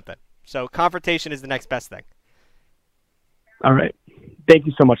do something. So confrontation is the next best thing. All right. Thank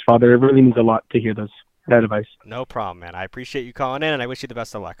you so much, Father. It really means a lot to hear that advice. No problem, man. I appreciate you calling in, and I wish you the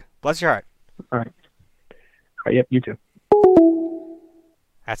best of luck. Bless your heart. All right. Yep, you too.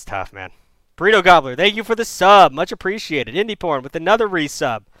 That's tough, man. Burrito Gobbler, thank you for the sub. Much appreciated. Indie Porn with another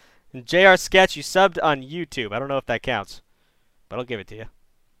resub. And JR Sketch, you subbed on YouTube. I don't know if that counts, but I'll give it to you.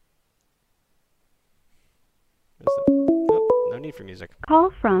 Oh, no need for music.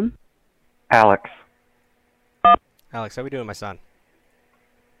 Call from Alex. Alex, how we doing, my son?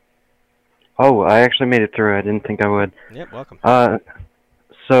 Oh, I actually made it through. I didn't think I would. Yep, welcome.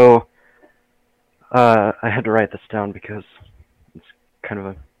 So, I had to write this down because it's kind of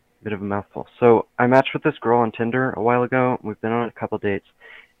a bit of a mouthful. So, I matched with this girl on Tinder a while ago. We've been on a couple dates,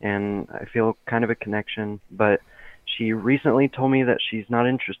 and I feel kind of a connection, but she recently told me that she's not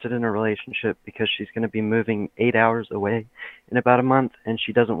interested in a relationship because she's going to be moving 8 hours away in about a month, and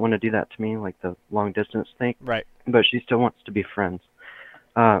she doesn't want to do that to me, like the long distance thing. Right. But she still wants to be friends.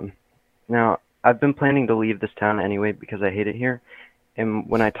 Now, I've been planning to leave this town anyway because I hate it here. And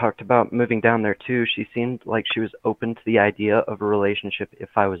when I talked about moving down there too, she seemed like she was open to the idea of a relationship if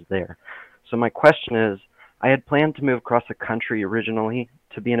I was there. So my question is, I had planned to move across the country originally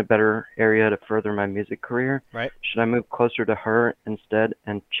to be in a better area to further my music career. Right. Should I move closer to her instead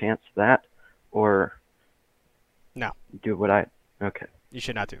and chance that? Or no. Do what I... Okay. You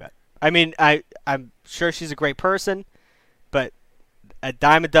should not do that. I mean, I'm sure she's a great person, but a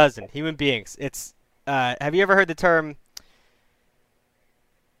dime a dozen. Human beings. It's... have you ever heard the term...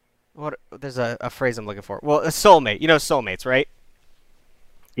 There's a phrase I'm looking for. Well, a soulmate. You know soulmates, right?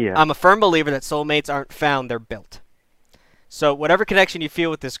 Yeah. I'm a firm believer that soulmates aren't found, they're built. So whatever connection you feel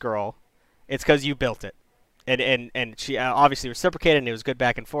with this girl, it's because you built it. And she obviously reciprocated, and it was good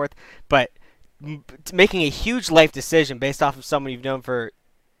back and forth. But making a huge life decision based off of someone you've known for,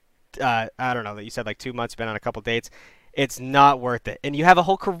 I don't know, that you said like 2 months, been on a couple dates, it's not worth it. And you have a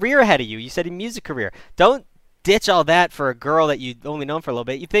whole career ahead of you. You said a music career. Don't ditch all that for a girl that you've only known for a little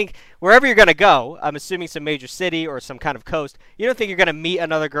bit. You think wherever you're going to go, I'm assuming some major city or some kind of coast, you don't think you're going to meet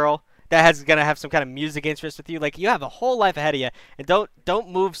another girl that has going to have some kind of music interest with you. Like, you have a whole life ahead of you, and don't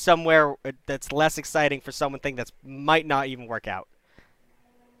move somewhere that's less exciting for someone that might not even work out.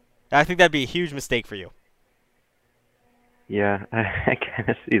 I think that'd be a huge mistake for you. Yeah, I kind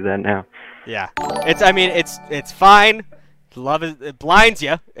of see that now. Yeah. It's fine. Love it blinds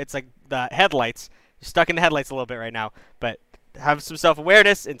you. It's like the headlights. You're stuck in the headlights a little bit right now, but have some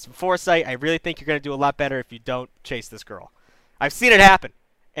self-awareness and some foresight. I really think you're going to do a lot better if you don't chase this girl. I've seen it happen,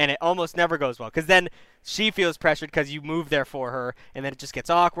 and it almost never goes well, because then she feels pressured because you move there for her, and then it just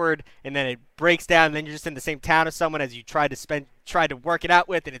gets awkward, and then it breaks down, and then you're just in the same town as someone as you try to work it out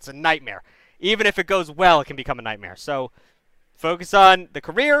with, and it's a nightmare. Even if it goes well, it can become a nightmare. So focus on the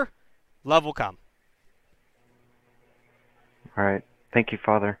career. Love will come. All right. Thank you,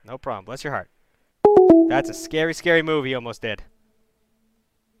 Father. No problem. Bless your heart. That's a scary, scary move he almost did.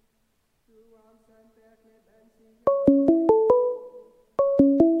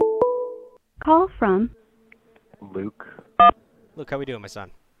 Call from Luke. Luke, how we doing, my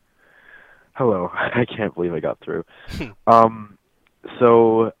son? Hello. I can't believe I got through.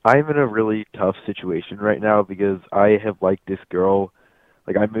 So I'm in a really tough situation right now because I have liked this girl.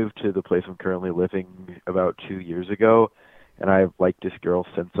 Like, I moved to the place I'm currently living about 2 years ago, and I've liked this girl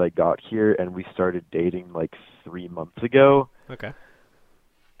since I got here, and we started dating like 3 months ago. Okay.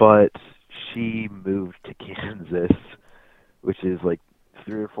 But she moved to Kansas, which is like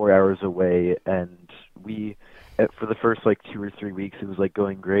 3 or 4 hours away, and for the first like 2 or 3 weeks, it was like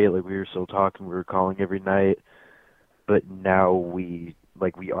going great. Like, we were still talking, we were calling every night, but now we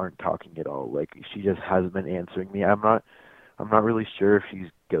aren't talking at all. Like, she just hasn't been answering me. I'm not really sure if she's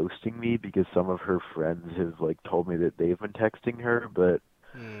ghosting me because some of her friends have like told me that they've been texting her, but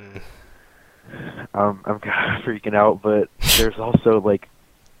I'm kind of freaking out. But there's also like,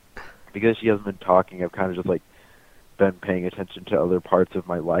 because she hasn't been talking, I've kind of just like been paying attention to other parts of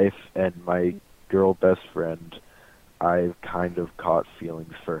my life, and my girl best friend, I've kind of caught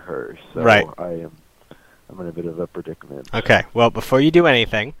feelings for her. So right. I'm in a bit of a predicament. Okay. Well, before you do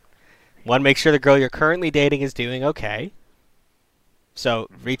anything, one, make sure the girl you're currently dating is doing okay. So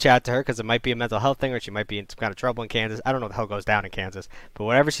reach out to her, because it might be a mental health thing, or she might be in some kind of trouble in Kansas. I don't know what the hell goes down in Kansas. But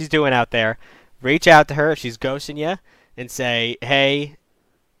whatever she's doing out there, reach out to her if she's ghosting you and say, hey,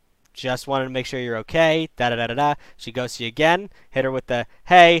 just wanted to make sure you're okay, da-da-da-da-da. She ghosts you again, hit her with the,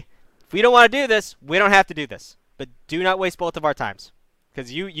 hey, if we don't want to do this, we don't have to do this. But do not waste both of our times.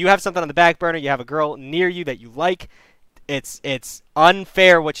 Because you have something on the back burner, you have a girl near you that you like. It's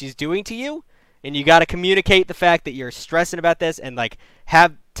unfair what she's doing to you. And you got to communicate the fact that you're stressing about this, and like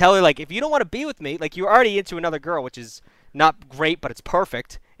tell her, like, if you don't want to be with me, like, you're already into another girl, which is not great, but it's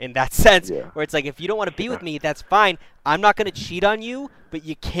perfect in that sense. Yeah. Where it's like, if you don't want to be with me, that's fine. I'm not going to cheat on you, but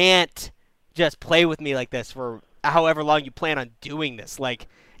you can't just play with me like this for however long you plan on doing this. Like,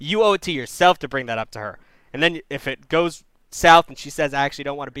 you owe it to yourself to bring that up to her. And then if it goes south and she says, I actually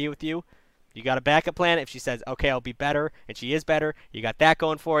don't want to be with you, You got a backup plan. If she says, okay, I'll be better, and she is better, you got that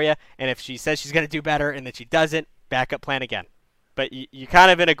going for you. And if she says she's going to do better and then she doesn't, backup plan again. But you're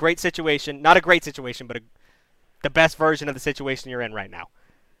kind of in a great situation. Not a great situation, but the best version of the situation you're in right now.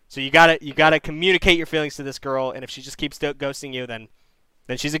 So you gotta communicate your feelings to this girl, and if she just keeps ghosting you, then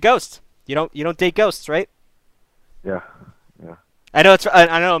she's a ghost. You don't date ghosts, right? Yeah. I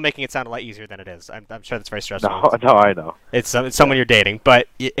know I'm making it sound a lot easier than it is. I'm sure that's very stressful. No, I know. It's someone you're dating, but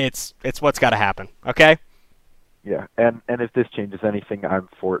it's what's got to happen. Okay. Yeah, and if this changes anything, I'm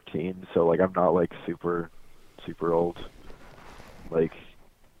 14, so like I'm not like super old. Like,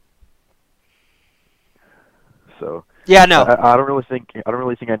 so. Yeah, no. I don't really think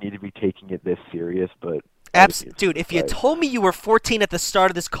I need to be taking it this serious, but. Dude, if you told me you were 14 at the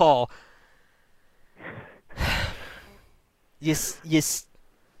start of this call. Yes.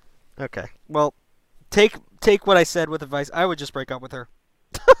 Okay. Well, take what I said with advice. I would just break up with her.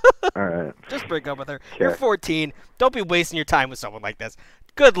 All right. Just break up with her. Okay. You're 14. Don't be wasting your time with someone like this.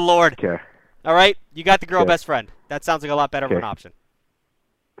 Good Lord. Okay. All right? You got the girl Okay. best friend. That sounds like a lot better of Okay. an option.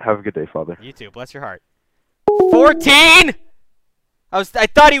 Have a good day, Father. You too. Bless your heart. 14? I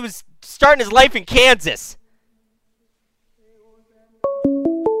thought he was starting his life in Kansas.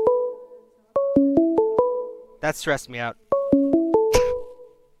 That stressed me out.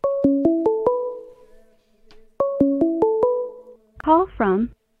 Call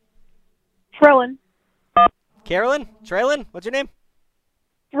from Rowan. Carolyn? Traylon? What's your name?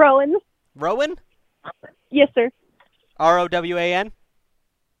 Rowan. Rowan? Yes, sir. R-O-W-A-N?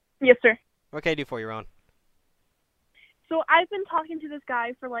 Yes, sir. What can I do for you, Rowan? So I've been talking to this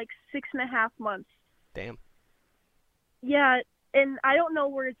guy for like 6.5 months. Damn. Yeah, and I don't know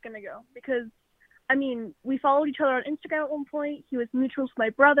where it's gonna go because, I mean, we followed each other on Instagram at one point. He was mutual with my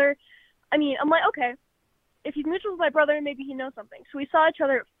brother. I mean, I'm like, okay, if he's mutual with my brother, maybe he knows something. So we saw each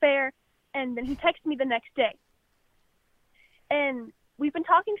other at fair, and then he texted me the next day. And we've been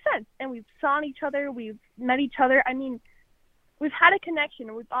talking since, and we've saw each other, we've met each other. I mean, we've had a connection,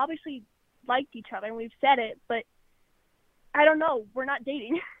 and we've obviously liked each other, and we've said it, but I don't know. We're not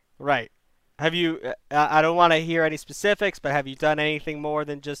dating. Right. Have you, I don't want to hear any specifics, but have you done anything more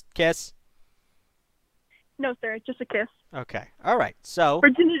than just kiss? No, sir. It's just a kiss. Okay. All right. So.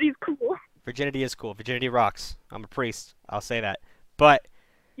 Virginity's cool. Virginity is cool. Virginity rocks. I'm a priest. I'll say that. But.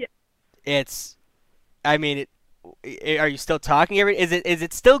 Yeah. It's. I mean, are you still talking? Is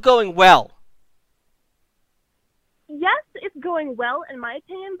it still going well? Yes, it's going well in my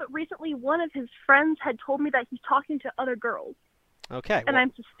opinion, but recently one of his friends had told me that he's talking to other girls. Okay. And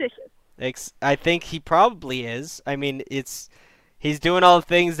I'm suspicious. I think he probably is. I mean, he's doing all the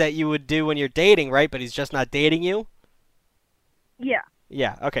things that you would do when you're dating, right? But he's just not dating you? Yeah.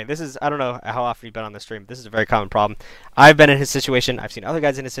 Yeah, okay. I don't know how often you've been on the stream. This is a very common problem. I've been in his situation. I've seen other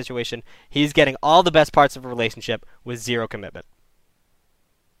guys in his situation. He's getting all the best parts of a relationship with zero commitment.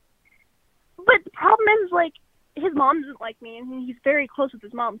 But the problem is, like, his mom doesn't like me, and he's very close with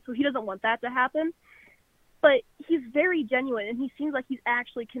his mom, so he doesn't want that to happen. But he's very genuine, and he seems like he's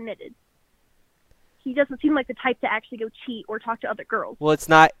actually committed. He doesn't seem like the type to actually go cheat or talk to other girls. Well, it's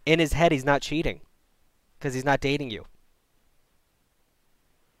not in his head. He's not cheating because he's not dating you.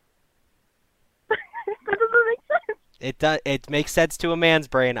 That doesn't make sense. It makes sense to a man's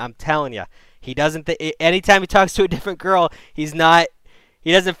brain. I'm telling you. He doesn't. Anytime he talks to a different girl, he's not.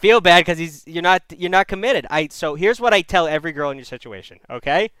 He doesn't feel bad because you're not committed. So here's what I tell every girl in your situation.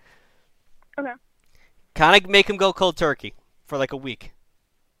 Okay. Okay. Kind of make him go cold turkey for like a week.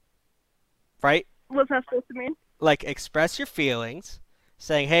 Right? What's that supposed to mean? Like, express your feelings,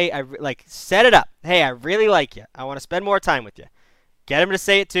 saying, hey, set it up. Hey, I really like you. I want to spend more time with you. Get him to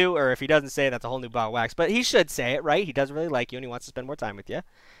say it too, or if he doesn't say it, that's a whole new ball of wax. But he should say it, right? He does really like you, and he wants to spend more time with you.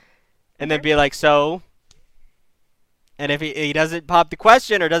 And then be like, so... And if he doesn't pop the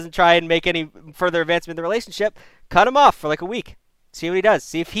question or doesn't try and make any further advancement in the relationship, cut him off for like a week. See what he does.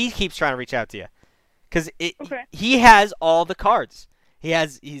 See if he keeps trying to reach out to you. Because he has all the cards.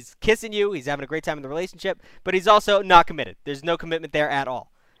 He's kissing you. He's having a great time in the relationship. But he's also not committed. There's no commitment there at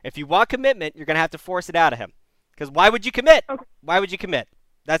all. If you want commitment, you're going to have to force it out of him. Because why would you commit? Okay. Why would you commit?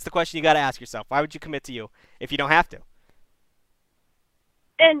 That's the question you got to ask yourself. Why would you commit to you if you don't have to?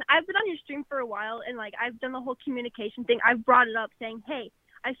 And I've been on your stream for a while, and like I've done the whole communication thing. I've brought it up saying, hey,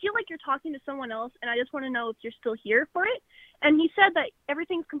 I feel like you're talking to someone else, and I just want to know if you're still here for it. And he said that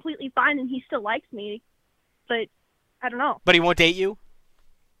everything's completely fine, and he still likes me, but I don't know. But he won't date you?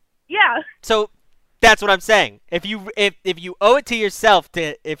 Yeah. So that's what I'm saying. If you owe it to yourself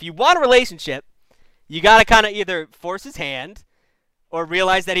if you want a relationship, you got to kind of either force his hand or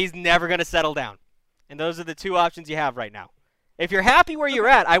realize that he's never going to settle down. And those are the two options you have right now. If you're happy where you're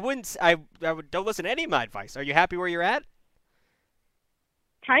at, I wouldn't. Don't listen to any of my advice. Are you happy where you're at?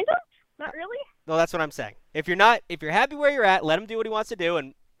 Kind of. Not really. No, that's what I'm saying. If you're happy where you're at, let him do what he wants to do,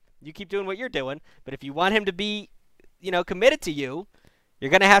 and you keep doing what you're doing. But if you want him to be, committed to you,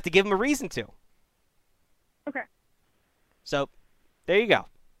 you're gonna have to give him a reason to. Okay. So, there you go.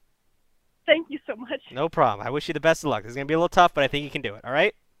 Thank you so much. No problem. I wish you the best of luck. This is gonna be a little tough, but I think you can do it. All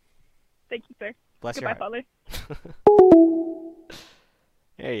right. Thank you, sir. Bless Goodbye, your heart. Father.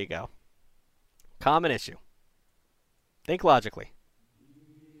 There you go. Common issue. Think logically.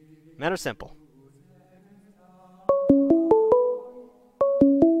 Men are simple.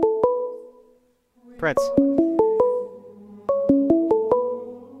 Prince.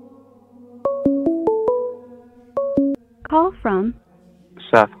 Call from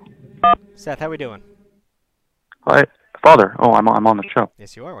Seth. Seth, how we doing? Hi, Father. Oh, I'm on the show.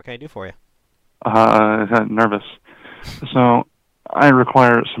 Yes, you are. What can I do for you? Nervous. So, I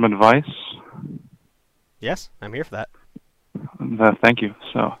require some advice. Yes, I'm here for that. Thank you.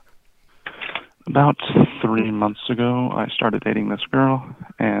 So, about 3 months ago, I started dating this girl,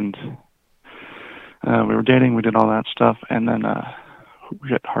 and we were dating, we did all that stuff, and then we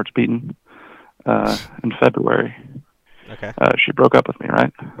got hearts beaten in February. Okay. She broke up with me,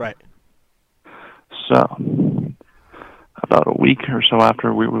 right? Right. So, about a week or so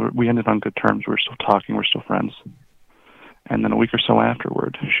after, we ended on good terms. We were still talking, we're still friends. And then a week or so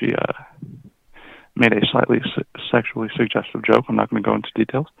afterward, she made a slightly sexually suggestive joke. I'm not going to go into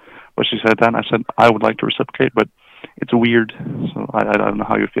details. But she said that, and I said, I would like to reciprocate, but it's weird, so I don't know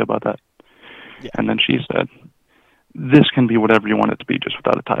how you feel about that. Yeah. And then she said, this can be whatever you want it to be, just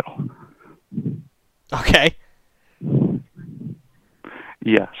without a title. Okay.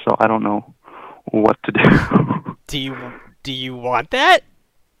 Yeah, so I don't know what to do. Do you want that?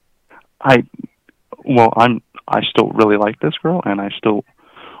 I still really like this girl, and I still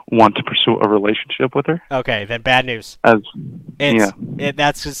want to pursue a relationship with her. Okay, then bad news. Yeah.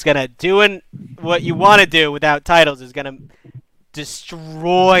 That's just gonna doing what you want to do without titles is gonna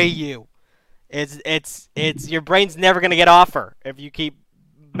destroy you. It's your brain's never gonna get off her if you keep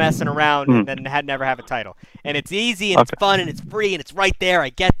messing around and then never have a title. And it's easy and it's fun and it's free and it's right there. I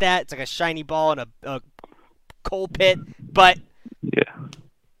get that. It's like a shiny ball in a coal pit, but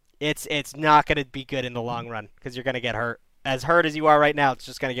it's not gonna be good in the long run because you're gonna get hurt. As hurt as you are right now, it's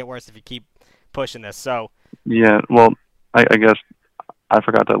just gonna get worse if you keep pushing this. So. Yeah. Well, I guess I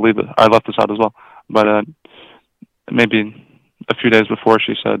forgot to leave it. I left this out as well, but maybe a few days before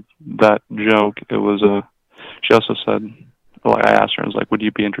she said that joke, it was she also said, well, I asked her, I was like, would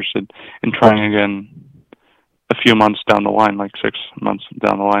you be interested in trying again a few months down the line, like 6 months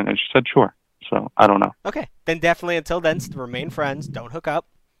down the line? And she said, sure. So I don't know. Okay, then definitely until then, remain friends. Don't hook up.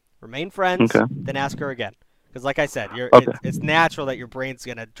 Remain friends. Okay. Then ask her again, because like I said, Okay. it's natural that your brain's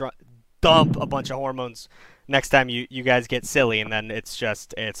gonna dump a bunch of hormones next time you guys get silly, and then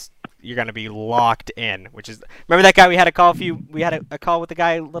you're gonna be locked in. Which is, remember that guy we had a call a call with the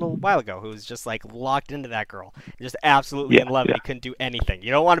guy a little while ago who was just like locked into that girl, just absolutely in love, and he couldn't do anything.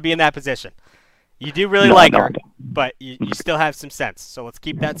 You don't want to be in that position. You do really like her, but you still have some sense. So let's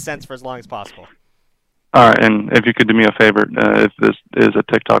keep that sense for as long as possible. All right, and if you could do me a favor, if this is a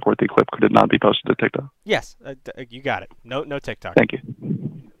TikTok-worthy clip, could it not be posted to TikTok? Yes, you got it. No TikTok. Thank you.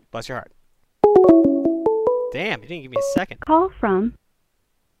 Bless your heart. Damn, you didn't give me a second. Call from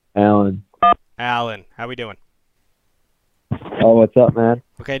Alan. Alan, how we doing? Oh, what's up, man?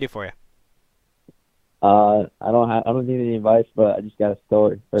 What can I do for you? I don't need any advice, but I just got a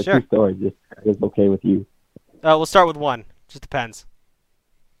story or Sure. 2 stories. If it's okay with you. We'll start with one. Just depends.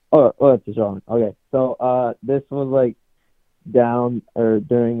 Oh, it's just wrong. Okay, so this was like down or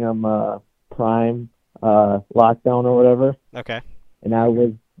during prime lockdown or whatever. Okay. And I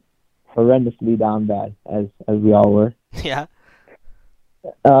was horrendously down bad, as we all were. Yeah.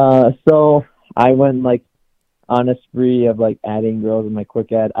 So I went like on a spree of like adding girls in my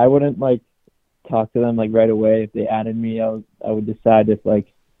quick add. I wouldn't like talk to them like right away. If they added me, I would decide if I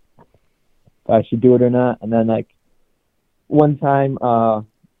should do it or not. And then like one time,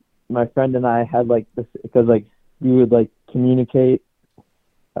 my friend and I had like this because like we would like communicate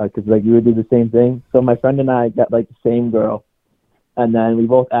because like we would do the same thing. So my friend and I got like the same girl, and then we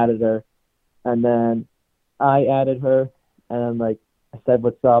both added her, and then I added her, and then like I said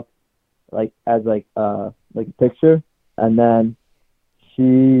what's up, like as like a picture, and then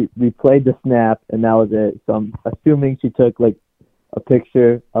she replayed the snap, and that was it. So I'm assuming she took like a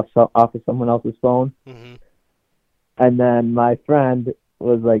picture off of someone else's phone, and then my friend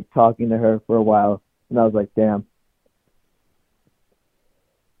was like talking to her for a while, and I was like, damn.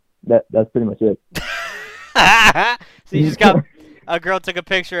 That's pretty much it. So you just got a girl took a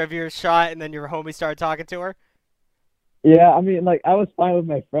picture of your shot and then your homie started talking to her? Yeah, I mean, like, I was fine with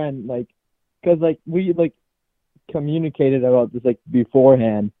my friend, like, because, like, we, like, communicated about this, like,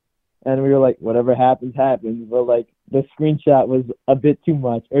 beforehand, and we were like, whatever happens, happens, but, like, the screenshot was a bit too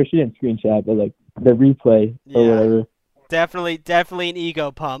much, or she didn't screenshot, but, like, the replay or whatever. Definitely an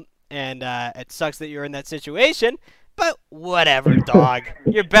ego pump, and it sucks that you're in that situation, but whatever, dog.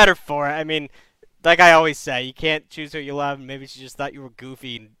 You're better for it. I mean, like I always say, you can't choose who you love, and maybe she just thought you were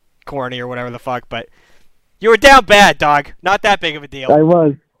goofy and corny or whatever the fuck, but you were down bad, dog. Not that big of a deal. I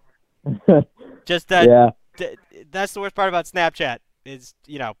was. Just Yeah. That's the worst part about Snapchat is,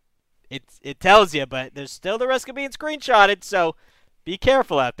 you know, it tells you, but there's still the risk of being screenshotted, so be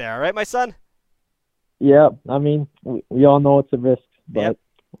careful out there, all right, my son? Yeah, I mean, we all know it's a risk, but Yep.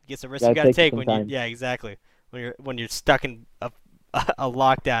 It's a risk you gotta take when exactly. When you're stuck in a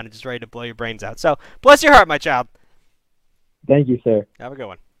lockdown and just ready to blow your brains out. So, bless your heart, my child. Thank you, sir. Have a good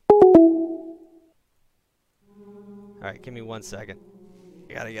one. All right, give me 1 second.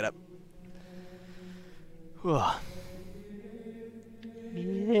 I gotta get up. Whew.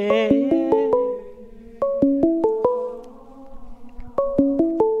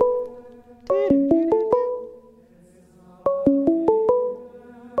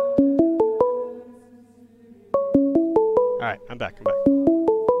 All right, I'm back.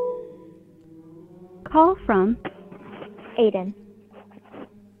 Call from Aiden.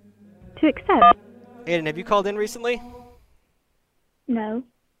 To accept. Aiden, have you called in recently? No.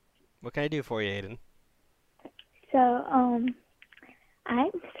 What can I do for you, Aiden? So, I'm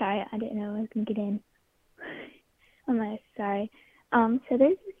sorry, I didn't know I was gonna get in. I'm sorry. So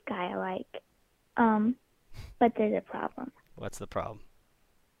there's this guy I like, but there's a problem. What's the problem?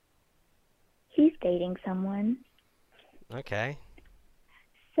 He's dating someone. Okay.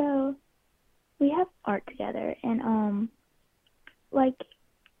 So, we have art together, and,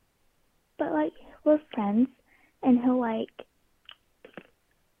 we're friends, and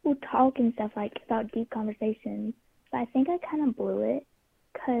we'll talk and stuff, about deep conversations, but I think I kind of blew it,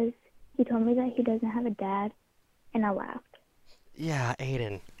 because he told me that he doesn't have a dad, and I laughed. Yeah,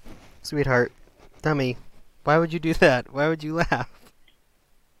 Aiden. Sweetheart. Dummy. Why would you do that? Why would you laugh?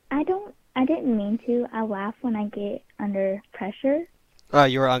 I didn't mean to. I laugh when I get under pressure. Oh,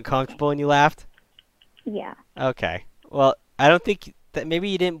 you were uncomfortable and you laughed? Yeah. Okay. Well, I don't think that maybe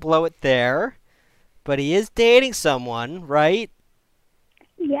you didn't blow it there, but he is dating someone, right?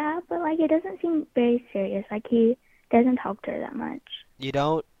 Yeah, but, it doesn't seem very serious. He doesn't talk to her that much. You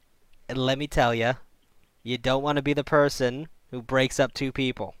don't, and let me tell you, you don't want to be the person who breaks up two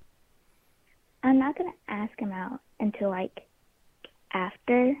people. I'm not going to ask him out until,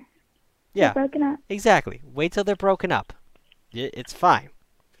 after Yeah, they're broken up. Exactly. Wait till they're broken up. It's fine.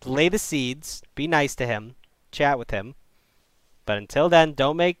 Lay the seeds. Be nice to him. Chat with him. But until then,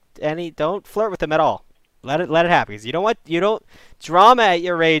 don't flirt with him at all. Let it happen. Because drama at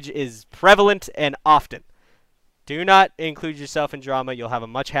your age is prevalent and often. Do not include yourself in drama. You'll have a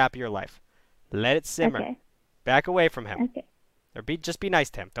much happier life. Let it simmer. Okay. Back away from him. Okay. Or just be nice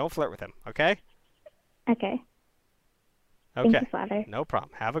to him. Don't flirt with him. Okay? Okay. Okay. Thank you, Father. No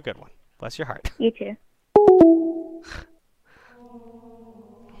problem. Have a good one. Bless your heart. You too.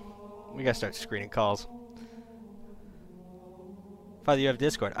 We gotta start screening calls. Father, you have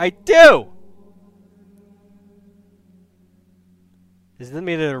Discord. I do! Does this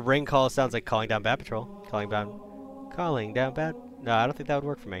mean that a ring call sounds like calling down Bat Patrol? Calling down Bat... No, I don't think that would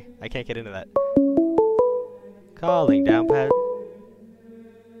work for me. I can't get into that. Calling down Bat...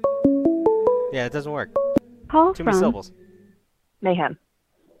 Yeah, it doesn't work. Call Too many syllables. Mayhem.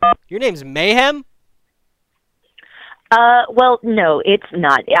 Your name's Mayhem? Well, no, it's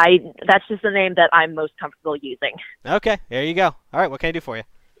not. That's just the name that I'm most comfortable using. Okay, there you go. All right, what can I do for you?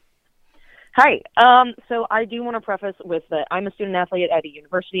 Hi. So I do want to preface with that I'm a student athlete at a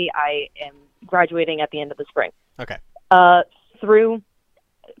university. I am graduating at the end of the spring. Okay. Through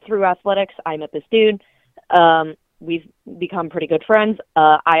athletics, I met this dude. We've become pretty good friends.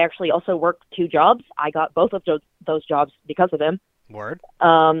 I actually also worked 2 jobs. I got both of those jobs because of him. Word.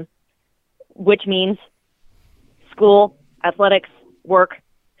 Which means school, athletics, work,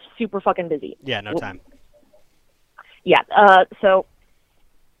 super fucking busy. Yeah, no time. Yeah, so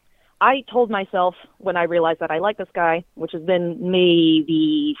I told myself when I realized that I like this guy, which has been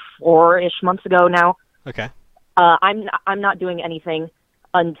maybe 4-ish months ago now. Okay. I'm not doing anything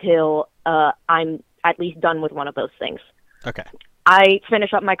until I'm at least done with one of those things. Okay. I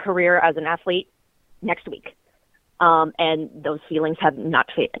finish up my career as an athlete next week, and those feelings have not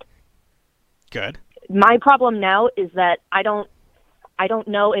faded. Good. My problem now is that I don't I don't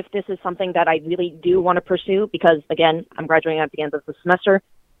know if this is something that I really do want to pursue because, again, I'm graduating at the end of the semester.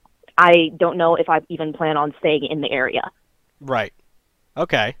 I don't know if I even plan on staying in the area. Right.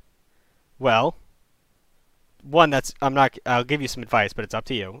 Okay. Well, one, I'll give you some advice, but it's up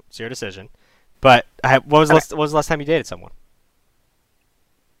to you. It's your decision. But what was the last time you dated someone?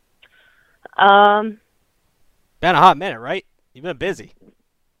 Been a hot minute, right? You've been busy.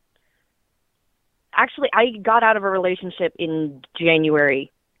 Actually, I got out of a relationship in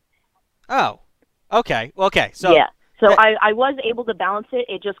January. Oh. Okay. Well, okay. So yeah. So I was able to balance it.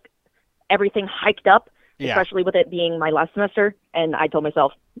 It just everything hiked up, especially with it being my last semester, and I told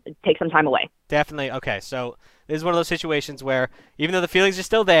myself take some time away. Definitely. Okay. So this is one of those situations where even though the feelings are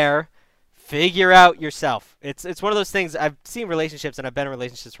still there, figure out yourself. It's one of those things. I've seen relationships and I've been in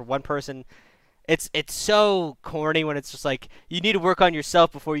relationships where one person. It's so corny when it's just like you need to work on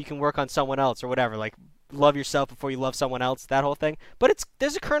yourself before you can work on someone else or whatever. Like love yourself before you love someone else, that whole thing. But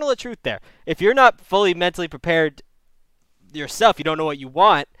there's a kernel of truth there. If you're not fully mentally prepared yourself, you don't know what you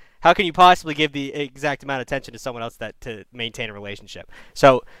want, how can you possibly give the exact amount of attention to someone else to maintain a relationship?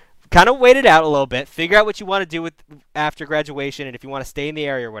 So kind of wait it out a little bit, figure out what you want to do after graduation and if you want to stay in the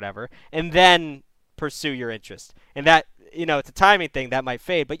area or whatever, and then pursue your interest. And that, it's a timing thing that might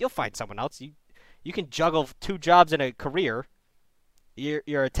fade, but you'll find someone else. You can juggle 2 jobs in a career.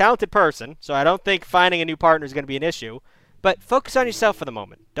 You're a talented person, so I don't think finding a new partner is going to be an issue. But focus on yourself for the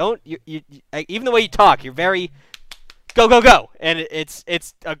moment. Don't even the way you talk, you're very go go go, and it's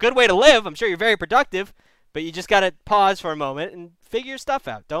a good way to live. I'm sure you're very productive, but you just got to pause for a moment and figure your stuff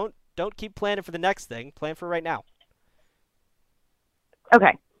out. Don't keep planning for the next thing. Plan for right now.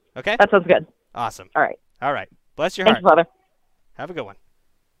 Okay. Okay. That sounds good. Awesome. All right. All right. Bless your Thanks, heart. brother. Have a good one.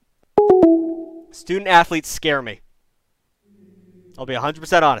 Student athletes scare me. I'll be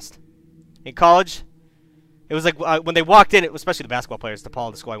 100% honest. In college, it was like when they walked in, especially the basketball players,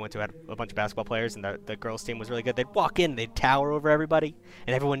 DePaul, the school I went to, had a bunch of basketball players, and the girls' team was really good. They'd walk in, they'd tower over everybody,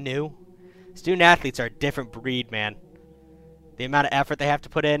 and everyone knew. Student athletes are a different breed, man. The amount of effort they have to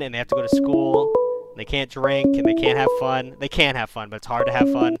put in, and they have to go to school, and they can't drink, and they can't have fun. They can have fun, but it's hard to have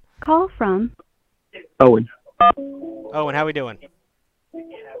fun. Call from Owen. Owen, how we doing?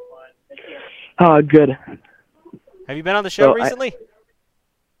 Good. Have you been on the show recently?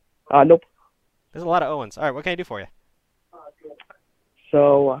 Nope. There's a lot of Owens. All right, what can I do for you?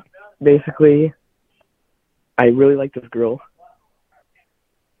 So, basically, I really like this girl.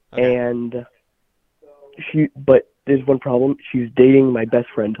 Okay. And but there's one problem. She's dating my best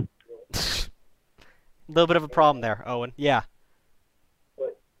friend. A little bit of a problem there, Owen. Yeah.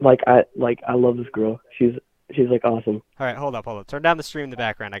 I love this girl. She's like awesome. All right, hold up. Turn down the stream in the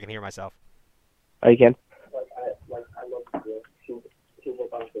background. I can hear myself. Oh, you can?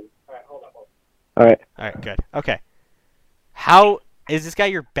 All right. All right, good. Okay. How is this guy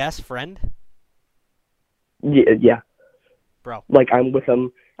your best friend? Yeah. Bro. I'm with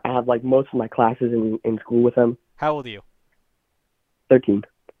him. I have most of my classes in school with him. How old are you? 13.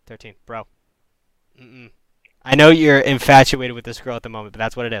 13, bro. I know you're infatuated with this girl at the moment, but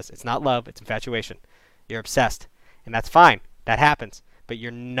that's what it is. It's not love, it's infatuation. You're obsessed, and that's fine. That happens. But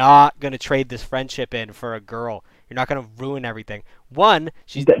you're not going to trade this friendship in for a girl. You're not going to ruin everything. One,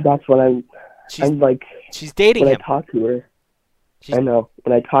 that's what she's dating him. When I talk to her, I know.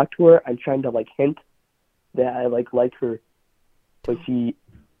 When I talk to her, I'm trying to hint that I like her, but she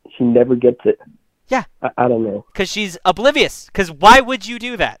never gets it. Yeah. I don't know. Because she's oblivious. Because why would you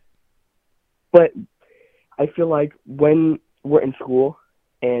do that? But I feel like when we're in school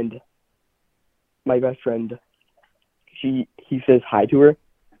and my best friend, he says hi to her,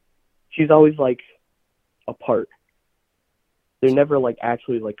 she's always apart. They're never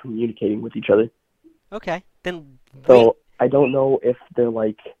actually communicating with each other. Okay. Then so I don't know if they're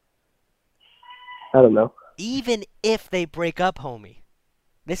I don't know. Even if they break up, homie,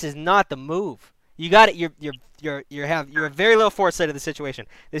 this is not the move. You got it. You're a very low foresight of the situation.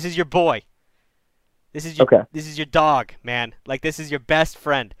 This is your boy. This is your dog, man. This is your best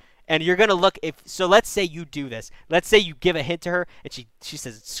friend. And you're gonna so let's say you do this. Let's say you give a hint to her and she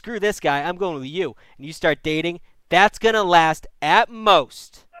says, screw this guy, I'm going with you, and you start dating, that's gonna last at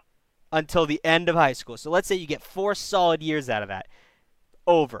most until the end of high school. So let's say you get 4 solid years out of that.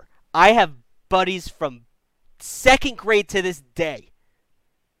 Over. I have buddies from 2nd grade to this day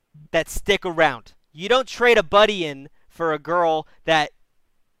that stick around. You don't trade a buddy in for a girl that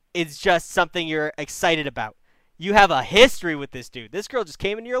is just something you're excited about. You have a history with this dude. This girl just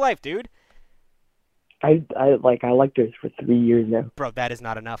came into your life, dude. I liked her for 3 years now. Bro, that is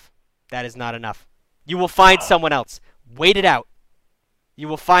not enough. That is not enough. You will find someone else. Wait it out. You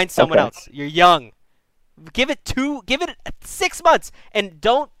will find someone else. You're young. Give it 6 months, and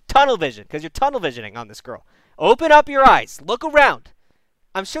don't tunnel vision, because you're tunnel visioning on this girl. Open up your eyes. Look around.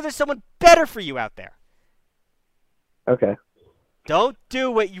 I'm sure there's someone better for you out there. Okay. Don't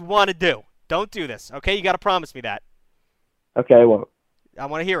do what you want to do. Don't do this, okay? You got to promise me that. Okay, I won't. I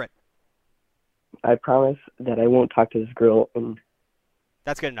want to hear it. I promise that I won't talk to this girl and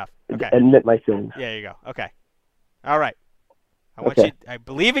That's good enough. Okay. admit my feelings. Yeah, there you go. Okay. All right. Okay. I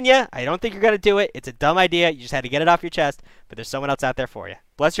believe in you. I don't think you're going to do it. It's a dumb idea. You just had to get it off your chest, but there's someone else out there for you.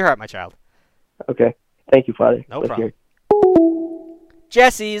 Bless your heart, my child. Okay. Thank you, Father. No Let's problem. hear.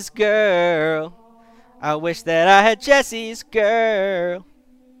 Jesse's girl. I wish that I had Jesse's girl.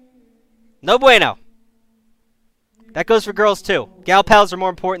 No bueno. That goes for girls, too. Gal pals are more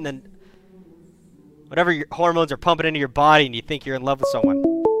important than whatever your hormones are pumping into your body and you think you're in love with someone.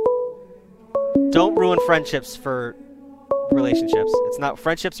 Don't ruin friendships for relationships.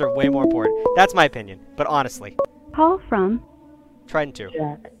 Friendships are way more important. That's my opinion, but honestly. Call from Trident 2.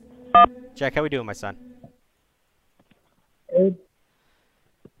 Jack. Jack, how we doing, my son? Good.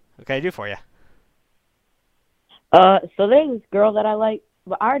 What can I do for you? So there's this girl that I like,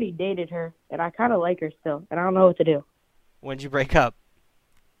 but I already dated her, and I kind of like her still, and I don't know what to do. When did you break up?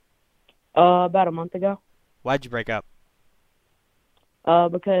 About a month ago. Why'd you break up?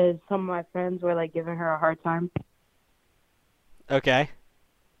 Because some of my friends were, like, giving her a hard time. Okay.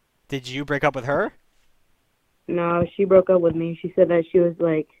 Did you break up with her? No, she broke up with me. She said that she was,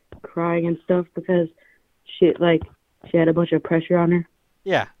 like, crying and stuff because she had a bunch of pressure on her.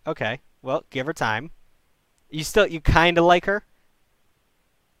 Yeah, okay. Well, give her time. You kind of like her?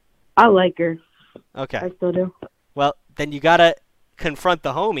 I like her. Okay. I still do. Well, then you gotta confront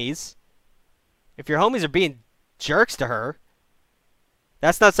the homies. If your homies are being jerks to her,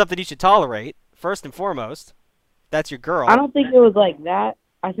 that's not something you should tolerate, first and foremost. That's your girl. I don't think it was like that.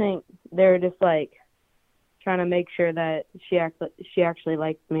 I think they were just, like, trying to make sure that she actually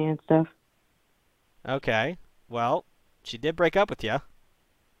liked me and stuff. Okay. Well, she did break up with you.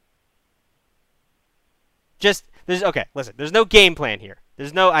 Okay, listen, there's no game plan here.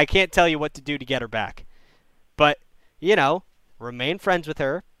 I can't tell you what to do to get her back. But, remain friends with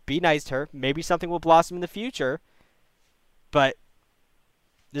her, be nice to her, maybe something will blossom in the future. But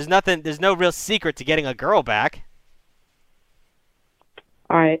there's no real secret to getting a girl back.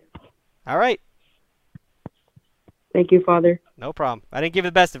 All right. All right. Thank you, Father. No problem. I didn't give you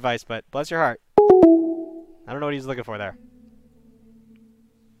the best advice, but bless your heart. I don't know what he was looking for there.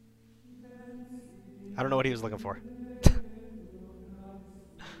 I don't know what he was looking for.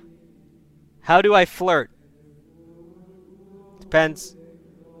 How do I flirt? Depends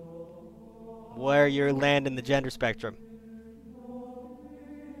where you land in the gender spectrum.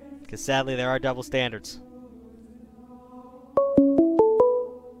 Because sadly, there are double standards.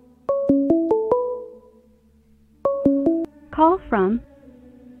 Call from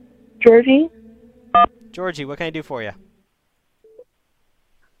Georgie. Georgie, what can I do for you?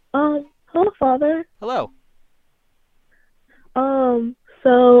 Hello, Father. Hello.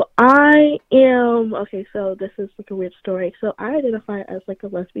 So I am so this is like a weird story. So I identify as like a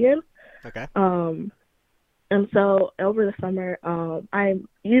lesbian. Okay. And so over the summer, I'm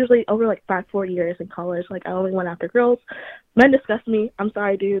usually over like 4 years in college. Like I only went after girls. Men disgust me. I'm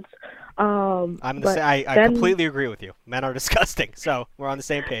sorry, dudes. I completely agree with you. Men are disgusting. So we're on the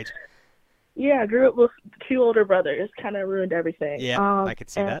same page. Yeah, I grew up with 2 older brothers. Kind of ruined everything. Yeah, I could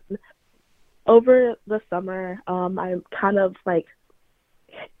see that. Over the summer, I kind of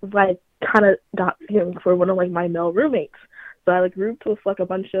got feelings for one of like my male roommates. So I like grouped with like a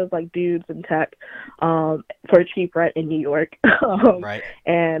bunch of like dudes in tech, for cheap rent in New York. Right.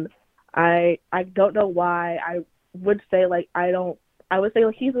 And I don't know why. I would say I would say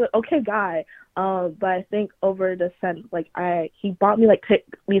like he's an okay guy. But I think over the sense he bought me like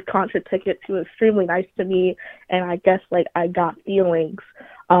these concert tickets. He was extremely nice to me, and I guess like I got feelings.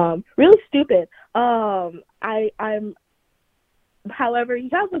 Really stupid. However, he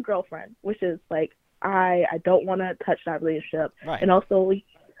has a girlfriend, which is like I don't want to touch that relationship. Right. And also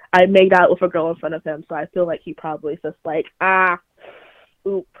I made out with a girl in front of him, so I feel like he probably is just like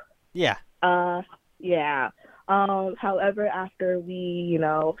oop. Yeah. Yeah. However, after we,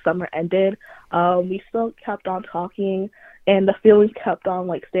 summer ended, we still kept on talking, and the feelings kept on,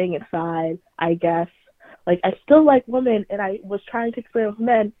 like, staying inside, I guess. Like, I still like women, and I was trying to explain with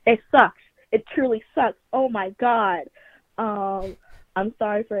men, it sucks. It truly sucks. Oh, my God. I'm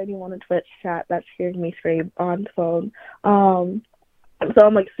sorry for anyone in Twitch chat that's hearing me scream on the phone. So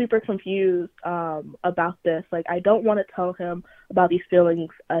I'm, like, super confused about this. Like, I don't want to tell him about these feelings,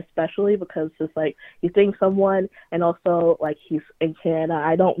 especially because it's, like, he's dating someone, and also, like, he's in Canada.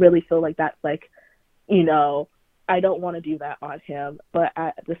 I don't really feel like that's, like, you know, I don't want to do that on him, but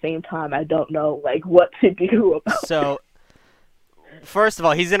at the same time, I don't know like what to do about. So, first of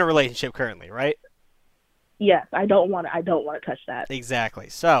all, he's in a relationship currently, right? Yes, I don't want to touch that. Exactly.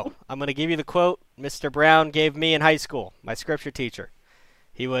 So, I'm going to give you the quote Mr. Brown gave me in high school, my scripture teacher.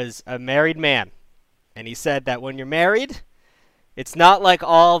 He was a married man, and he said that when you're married, it's not like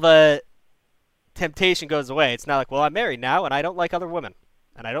all the temptation goes away. It's not like, well, I'm married now, and I don't like other women,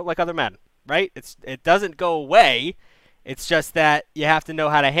 and I don't like other men, right? It doesn't go away. It's just that you have to know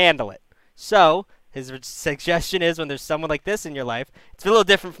how to handle it. So, his suggestion is when there's someone like this in your life, it's a little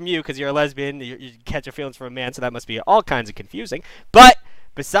different from you because you're a lesbian, you catch your feelings for a man, so that must be all kinds of confusing. But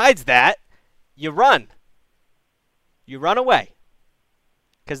besides that, you run. You run away.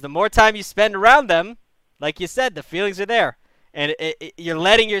 Because the more time you spend around them, like you said, the feelings are there. And you're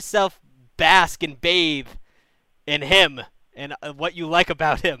letting yourself bask and bathe in him and what you like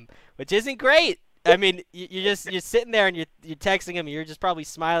about him, which isn't great. I mean, you're sitting there and you're texting him, and you're just probably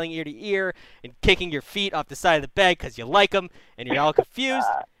smiling ear to ear and kicking your feet off the side of the bed because you like him and you're all confused.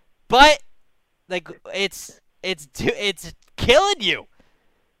 But like it's killing you.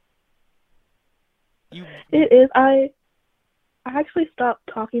 It is. I actually stopped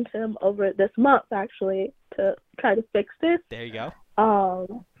talking to him over it this month actually to try to fix this. There you go.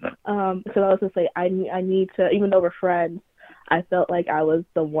 Because I was gonna say I need to, even though we're friends, I felt like I was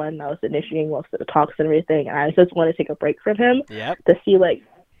the one that was initiating most of the talks and everything, and I just want to take a break from him. Yep. To see like,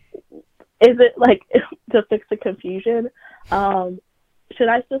 is it like to fix the confusion? Should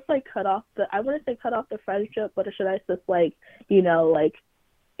I just like cut off the friendship, but should I just like, you know, like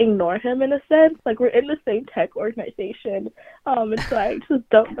ignore him in a sense? Like we're in the same tech organization, and so I just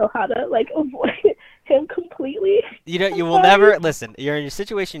don't know how to like avoid him completely. You will never listen. You're in your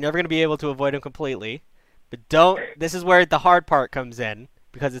situation. You're never going to be able to avoid him completely. But don't. This is where the hard part comes in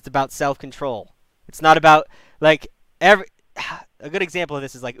because it's about self-control. It's not about like a good example of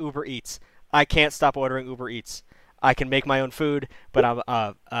this is like Uber Eats. I can't stop ordering Uber Eats. I can make my own food, but I'm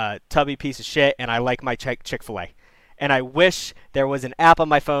a tubby piece of shit, and I like my Chick-fil-A. And I wish there was an app on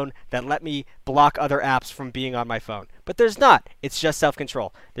my phone that let me block other apps from being on my phone. But there's not. It's just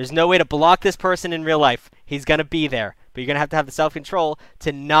self-control. There's no way to block this person in real life. He's going to be there. But you're going to have the self-control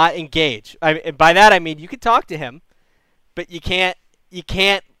to not engage. By that I mean you could talk to him, but you could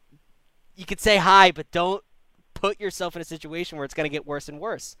say hi, but don't put yourself in a situation where it's going to get worse and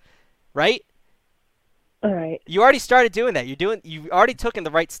worse. Right? All right. You already started doing that. You already taken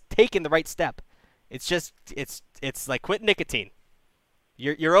the right step. It's just it's like quit nicotine.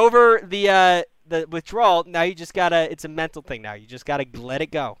 You're over the withdrawal. Now you just gotta. It's a mental thing now. You just gotta let it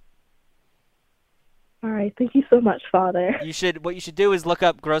go. All right. Thank you so much, Father. What you should do is look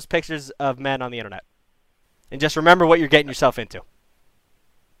up gross pictures of men on the internet, and just remember what you're getting yourself into.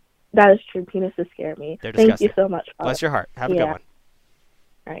 That is true. Penises scare me. They're Thank disgusting. you so much, Father. Bless your heart. Have a good one.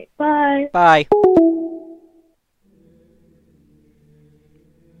 All right. Bye. Bye.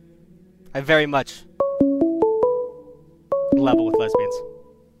 I very much level with lesbians.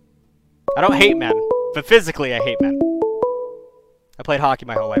 I don't hate men, but physically I hate men. I played hockey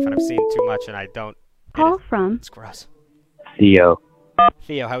my whole life, and I've seen too much, and I don't. Call from It's gross. Theo.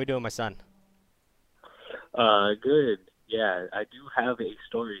 Theo, how we doing, my son? Good. Yeah, I do have a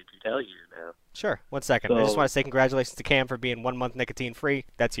story to tell you now. Sure. 1 second. I just want to say congratulations to Cam for being 1 month nicotine free.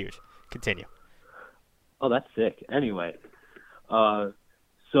 That's huge. Continue. Oh, that's sick. Anyway,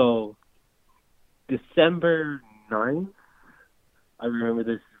 so December 9th, I remember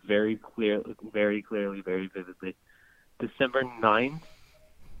this very clearly, very vividly. December 9th,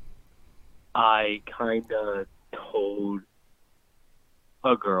 I kind of told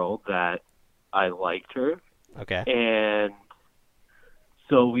a girl that I liked her. Okay. And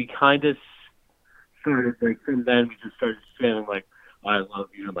so we kind of started, like, from then we just started spamming, like, I love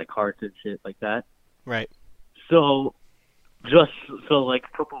you, and, like, hearts and shit like that. Right. So, like,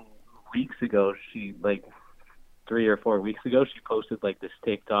 a couple weeks ago, she, like, 3 or 4 weeks ago, she posted, like, this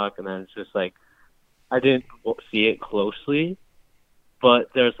TikTok, and then it's just, like, I didn't see it closely, but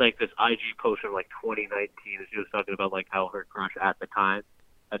there's, like, this IG post from, like, 2019, and she was talking about, like, how her crush at the time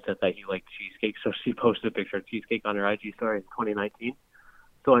had said that he liked cheesecake, so she posted a picture of cheesecake on her IG story in 2019.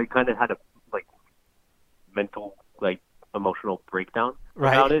 So I kind of had a, like, mental, like, emotional breakdown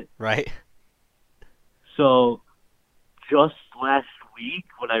about it. Right. So just last week,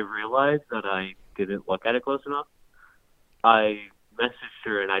 when I realized that I didn't look at it close enough, I messaged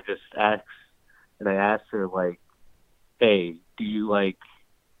her and I asked her, like, hey, do you, like,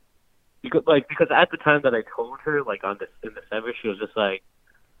 because at the time that I told her, like, in December, she was just like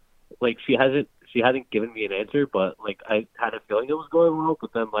she hadn't given me an answer, but, like, I had a feeling it was going well,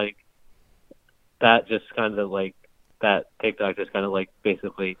 but then, like, that just kind of like that TikTok just kind of like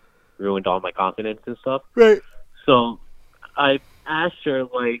basically ruined all my confidence and stuff. Right. So I asked her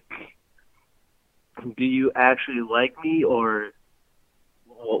like, "Do you actually like me, or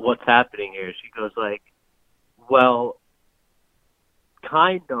what's happening here?" She goes like, "Well,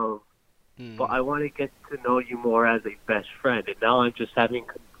 kind of, but I want to get to know you more as a best friend." And now I'm just having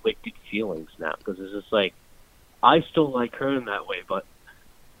conflicted feelings now because it's just like I still like her in that way, but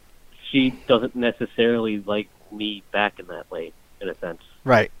she doesn't necessarily like me back in that way, in a sense.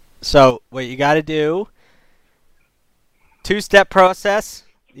 Right. So what you got to do, 2-step process.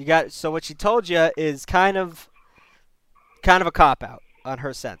 So what she told you is kind of a cop out on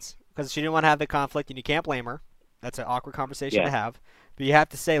her sense because she didn't want to have the conflict, and you can't blame her. That's an awkward conversation to have. But you have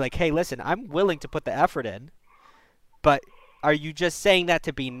to say like, "Hey, listen, I'm willing to put the effort in, but are you just saying that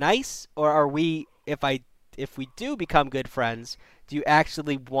to be nice, or are we? If we do become good friends, do you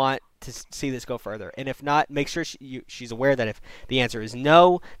actually want to see this go further? And if not, make sure she's aware that if the answer is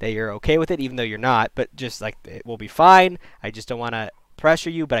no, that you're okay with it, even though you're not. But just like it will be fine. I just don't want to pressure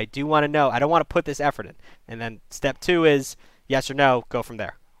you, but I do want to know. I don't want to put this effort in. And then step 2 is yes or no. Go from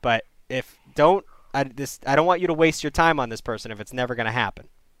there. But if don't, I don't want you to waste your time on this person if it's never going to happen.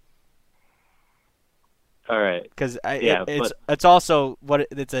 All right. Because it's also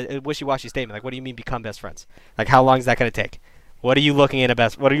it's a wishy-washy statement. Like, what do you mean become best friends? Like, how long is that going to take? What are you looking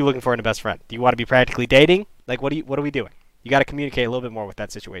for in a best friend? Do you want to be practically dating? Like, what are we doing? You got to communicate a little bit more with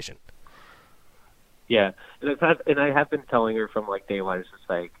that situation. Yeah, and I have been telling her from like day one. It's just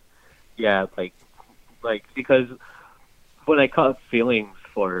like, yeah, like because when I caught feelings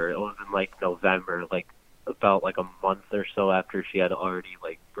for her, it was in like November, like about like a month or so after she had already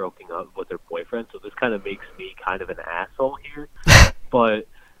like broken up with her boyfriend. So this kind of makes me kind of an asshole here, but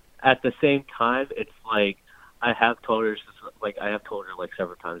at the same time, it's like I have told her like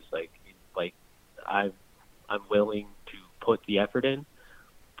several times like I'm willing to put the effort in,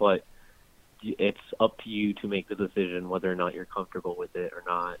 but it's up to you to make the decision whether or not you're comfortable with it or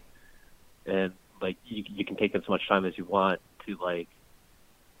not. And like you can take as much time as you want to like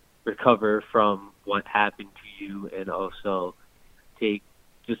recover from what happened to you, and also take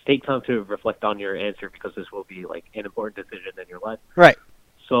time to reflect on your answer, because this will be like an important decision in your life. Right.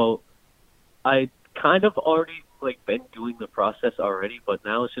 So I kind of already like been doing the process already, but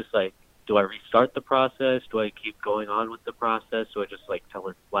now it's just like, do I restart the process? Do I keep going on with the process? Do I just like tell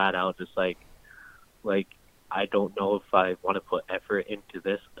her flat out, just like I don't know if I want to put effort into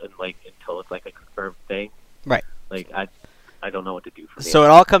this, and like until it's like a confirmed thing. Right. Like I don't know what to do for me. So it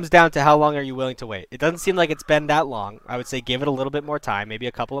all comes down to how long are you willing to wait. It doesn't seem like it's been that long. I would say give it a little bit more time, maybe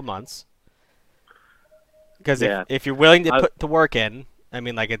a couple of months. Because if you're willing to put the work in, I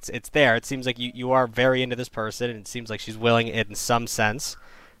mean, like it's there. It seems like you are very into this person, and it seems like she's willing in some sense.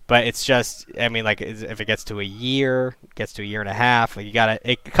 But it's just, I mean, like if it gets to a year, gets to a year and a half, like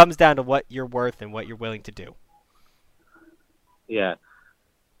it comes down to what you're worth and what you're willing to do. Yeah.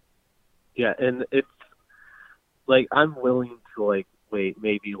 Yeah, and it's like I'm willing to like wait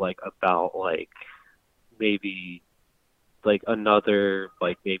maybe like about like maybe like another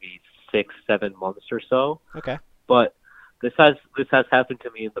like maybe 6-7 months or so. Okay. But this has happened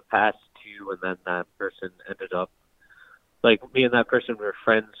to me in the past too, and then that person ended up like me and that person were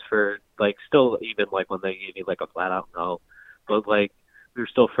friends for like still, even like when they gave me like a flat out no, but like we were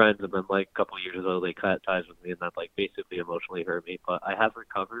still friends, and then like a couple of years ago they cut ties with me, and that like basically emotionally hurt me. But I have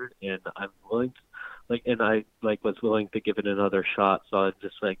recovered, and I'm willing to and I like was willing to give it another shot. So I'm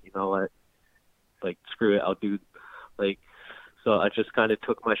just like, you know what, like screw it, I'll do like. So I just kind of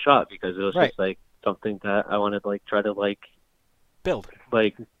took my shot, because it was just like something that I wanted to like try to like build,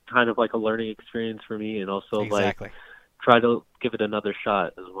 like kind of like a learning experience for me, and also like try to give it another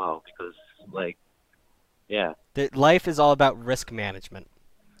shot as well, because like life is all about risk management.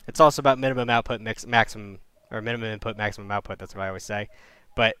 It's also about minimum output maximum, or minimum input maximum output. That's what I always say.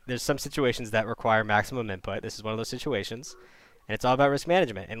 But there's some situations that require maximum input. This is one of those situations. And it's all about risk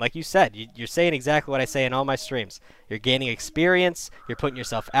management. And like you said, you're saying exactly what I say in all my streams. You're gaining experience. You're putting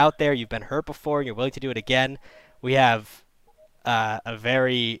yourself out there. You've been hurt before. And you're willing to do it again. We have a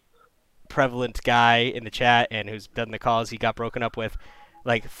very prevalent guy in the chat, and who's done the calls. He got broken up with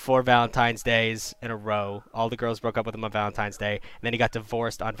like 4 Valentine's Days in a row. All the girls broke up with him on Valentine's Day. And then he got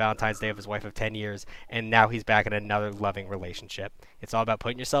divorced on Valentine's Day of his wife of 10 years. And now he's back in another loving relationship. It's all about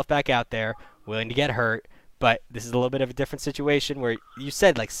putting yourself back out there, willing to get hurt. But this is a little bit of a different situation where you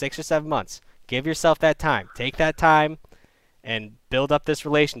said like 6 or 7 months. Give yourself that time. Take that time and build up this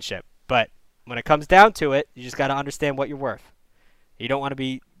relationship. But when it comes down to it, you just got to understand what you're worth. You don't want to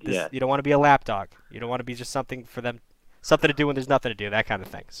be you don't want to be a lapdog. You don't want to be just something for them, something to do when there's nothing to do, that kind of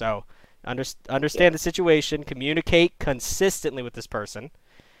thing. So Understand the situation. Communicate consistently with this person,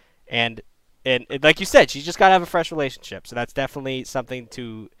 and like you said, she's just got to have a fresh relationship. So that's definitely something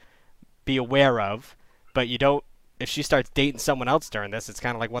to be aware of. But you don't. If she starts dating someone else during this, it's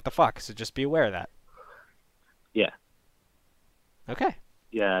kind of like, what the fuck? So just be aware of that. Yeah. Okay.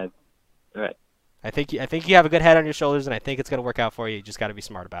 Yeah. All right. I think you have a good head on your shoulders, and I think it's gonna work out for you. You just got to be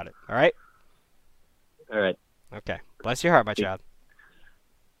smart about it. All right. All right. Okay. Bless your heart, my child.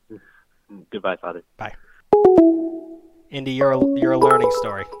 Goodbye, Father. Bye. Indy, you're a learning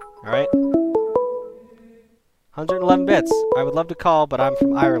story. All right. 111 bits. I would love to call, but I'm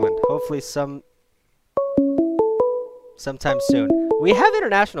from Ireland. Hopefully sometime soon. We have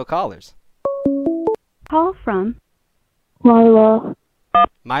international callers. Call from Milo.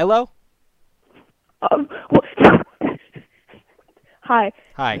 Milo? Hi.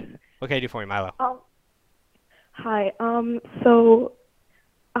 Hi. What can I do for you, Milo? Hi. So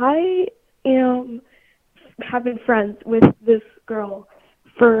I am having friends with this girl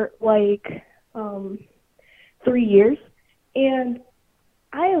for like 3 years, and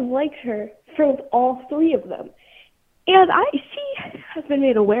I have liked her for all 3 of them. And she has been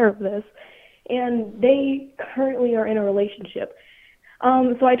made aware of this, and they currently are in a relationship.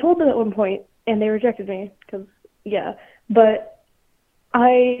 So I told them at one point, and they rejected me because, yeah. But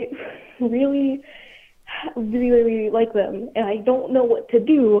I really, really, really like them, and I don't know what to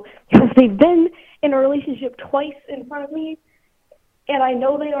do because they've been in a relationship twice in front of me, and I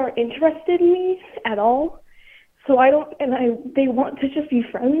know they aren't interested in me at all. So I don't, and they want to just be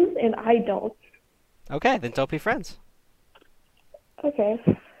friends, and I don't. Okay, then don't be friends. Okay.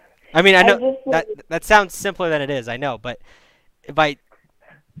 I mean, I know just, that sounds simpler than it is. I know, but if I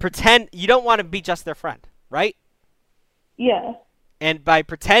pretend you don't want to be just their friend, right? Yeah. And by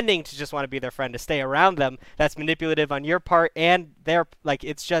pretending to just want to be their friend to stay around them, that's manipulative on your part and their, like,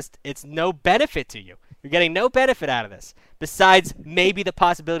 it's no benefit to you. You're getting no benefit out of this, besides maybe the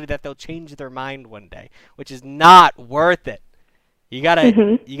possibility that they'll change their mind one day, which is not worth it. You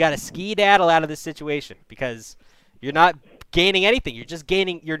gotta ski-daddle out of this situation because you're not gaining anything.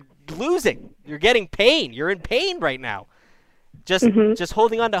 You're losing. You're getting pain. You're in pain right now. Just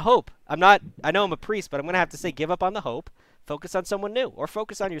holding on to hope. I know I'm a priest, but I'm going to have to say give up on the hope. Focus on someone new or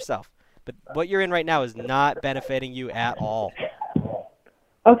focus on yourself. But what you're in right now is not benefiting you at all.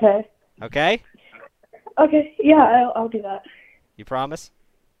 Okay. Okay? Okay. Yeah, I'll do that. You promise?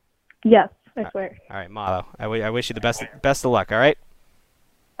 Yes, I swear. All right, Malo. I wish you the best of luck, all right?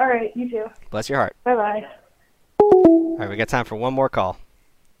 All right, you too. Bless your heart. Bye-bye. All right, we got time for one more call.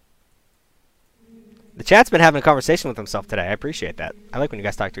 The chat's been having a conversation with himself today. I appreciate that. I like when you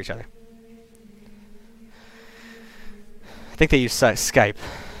guys talk to each other. I think they use Skype.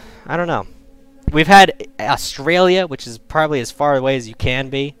 I don't know. We've had Australia, which is probably as far away as you can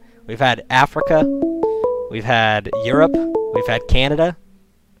be. We've had Africa. We've had Europe. We've had Canada.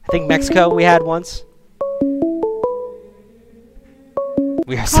 I think Mexico we had once.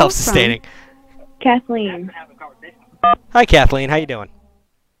 We are self-sustaining. Kathleen. Hi, Kathleen. How you doing?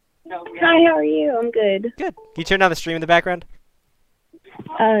 Hi, how are you? I'm good. Good. Can you turn down the stream in the background?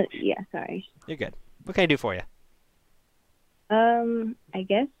 Yeah, sorry. You're good. What can I do for you? I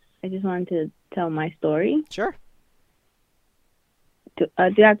guess I just wanted to tell my story. Sure. Do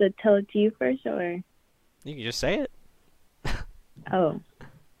I have to tell it to you first, or? You can just say it. Oh.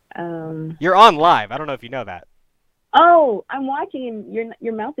 You're on live. I don't know if you know that. Oh, I'm watching, and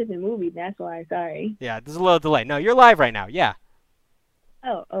your mouth isn't moving. That's why. Sorry. Yeah, there's a little delay. No, you're live right now. Yeah.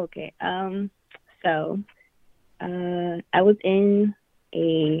 Oh, okay. So, I was in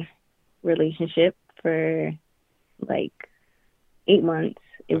a relationship for like 8 months.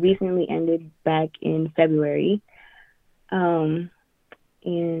 It recently ended back in February. And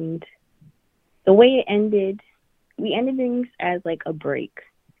the way it ended, we ended things as like a break.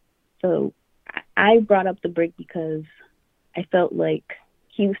 So I brought up the break because I felt like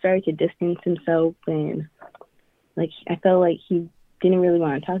he started to distance himself, and like I felt like he didn't really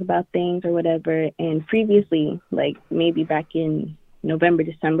want to talk about things or whatever. And previously, like maybe back in November,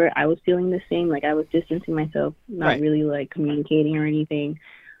 December, I was feeling the same. Like I was distancing myself, not really like communicating or anything.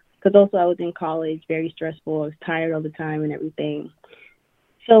 Because also I was in college, very stressful. I was tired all the time and everything.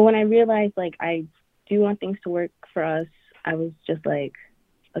 So when I realized like I do want things to work for us, I was just like,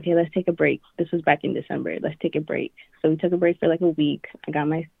 okay, let's take a break. This was back in December. Let's take a break. So we took a break for like a week. I got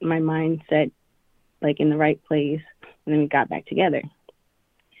my mind set like in the right place, and then we got back together.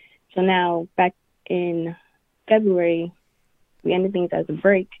 So now back in February, we ended things as a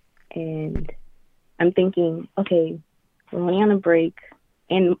break, and I'm thinking, okay, we're only on a break.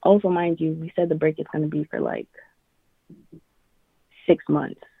 And also, mind you, we said the break is going to be for like 6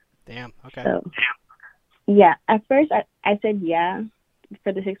 months. Damn. Okay. So, yeah, at first I said yeah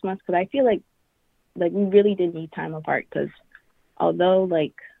for the 6 months because I feel like we really did need time apart because although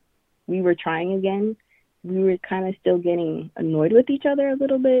like we were trying again, we were kind of still getting annoyed with each other a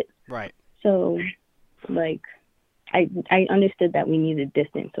little bit. Right. So like I understood that we needed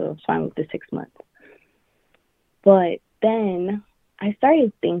distance, so it was fine with the 6 months. But then I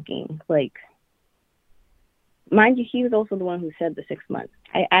started thinking, like, mind you, he was also the one who said the 6 months.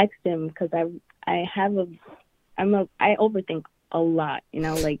 I asked him because I overthink a lot, you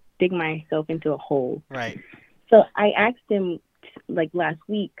know, like dig myself into a hole. Right. So I asked him like last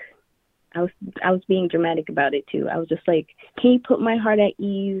week. I was being dramatic about it too. I was just like, can you put my heart at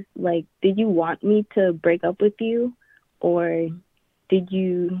ease? Like, did you want me to break up with you, or did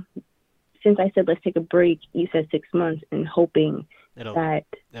you? Since I said let's take a break, you said 6 months, and hoping that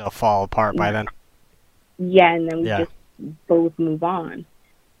it'll fall apart by then. Yeah, and then we Yeah. just both move on.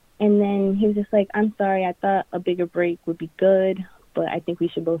 And then he was just like, I'm sorry, I thought a bigger break would be good, but I think we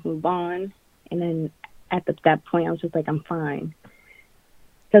should both move on. And then at that point, I was just like, I'm fine.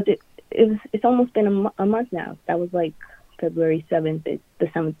 Because it's almost been a month now. That was like February 7th. The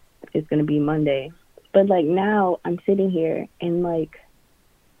 7th is going to be Monday. But like now I'm sitting here and like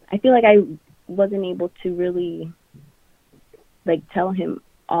I feel like I wasn't able to really like tell him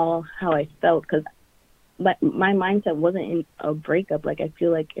all how I felt because my mindset wasn't in a breakup. Like I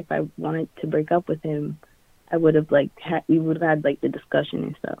feel like if I wanted to break up with him, I would have like we would have had like the discussion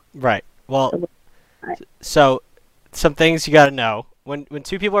and stuff. Right. Well, so some things you got to know when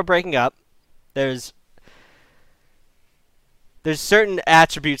two people are breaking up, there's certain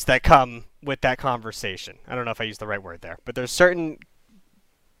attributes that come with that conversation. I don't know if I used the right word there, but there's certain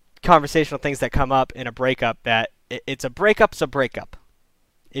conversational things that come up in a breakup that it's a breakup's a breakup.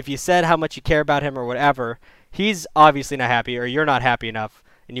 If you said how much you care about him or whatever, he's obviously not happy or you're not happy enough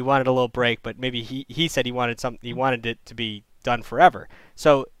and you wanted a little break, but maybe he said he wanted it to be done forever.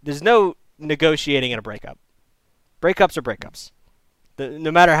 So there's no negotiating in a breakup. Breakups are breakups.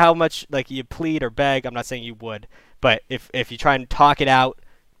 No matter how much like you plead or beg, I'm not saying you would, but if you try and talk it out,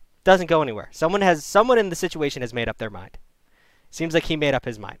 it doesn't go anywhere. Someone in the situation has made up their mind. Seems like he made up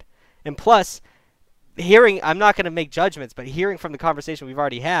his mind. And plus, I'm not going to make judgments, but hearing from the conversation we've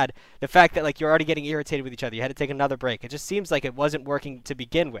already had, the fact that like you're already getting irritated with each other, you had to take another break. It just seems like it wasn't working to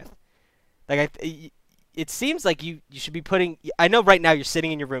begin with. Like it seems like you should be putting. I know right now you're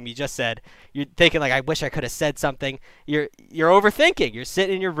sitting in your room. You just said you're thinking like I wish I could have said something. You're overthinking. You're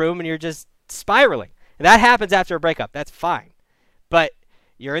sitting in your room and you're just spiraling. And that happens after a breakup. That's fine, but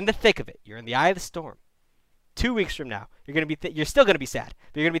you're in the thick of it. You're in the eye of the storm. 2 weeks from now, you're still gonna be sad.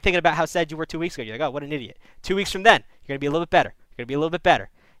 But you're gonna be thinking about how sad you were 2 weeks ago. You're like, oh, what an idiot. 2 weeks from then, you're gonna be a little bit better. You're gonna be a little bit better.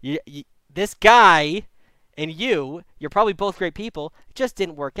 This guy and you're probably both great people. It just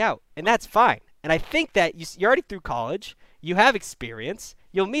didn't work out, and that's fine. And I think that you're already through college. You have experience.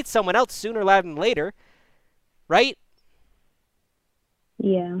 You'll meet someone else sooner rather than later, right?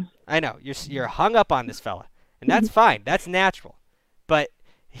 Yeah. I know you're hung up on this fella, and that's fine. That's natural, but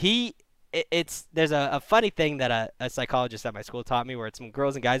there's a funny thing that a psychologist at my school taught me where it's when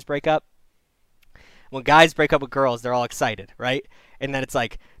girls and guys break up. When guys break up with girls, they're all excited, right? And then it's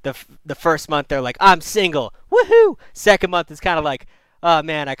like the first month they're like, I'm single, woohoo! Second month is kind of like, oh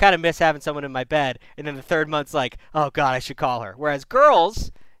man, I kind of miss having someone in my bed. And then the third month's like, oh god, I should call her. Whereas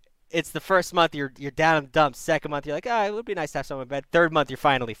girls, it's the first month you're down in the dumps. Second month you're like, oh, it would be nice to have someone in bed. Third month you're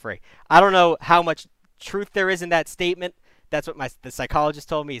finally free. I don't know how much truth there is in that statement. That's what the psychologist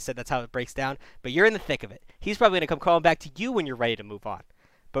told me. He said that's how it breaks down. But you're in the thick of it. He's probably going to come crawling back to you when you're ready to move on.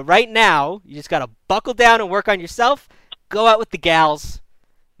 But right now, you just got to buckle down and work on yourself. Go out with the gals.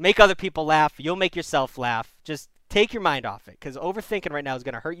 Make other people laugh. You'll make yourself laugh. Just take your mind off it. Because overthinking right now is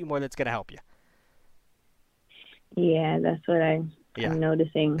going to hurt you more than it's going to help you. Yeah, that's what I'm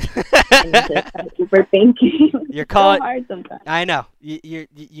noticing. Overthinking. You're calling. So hard sometimes. I know.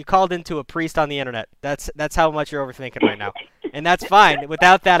 You called into a priest on the internet. That's how much you're overthinking right now, and that's fine.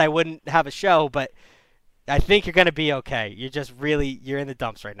 Without that, I wouldn't have a show. But I think you're gonna be okay. You're in the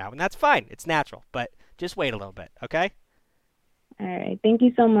dumps right now, and that's fine. It's natural. But just wait a little bit, okay? All right. Thank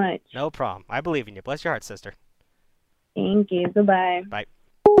you so much. No problem. I believe in you. Bless your heart, sister. Thank you. Goodbye. Bye.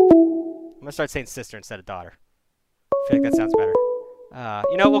 I'm gonna start saying sister instead of daughter. I feel like that sounds better.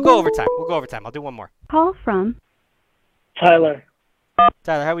 We'll go overtime. I'll do one more. Call from Tyler.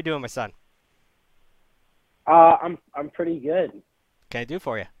 Tyler, how we doing, my son? I'm pretty good. What can I do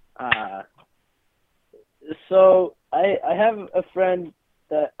for you? So I have a friend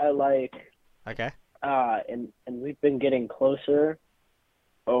that I like. Okay. And we've been getting closer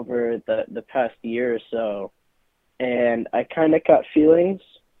over the past year or so, and I kind of got feelings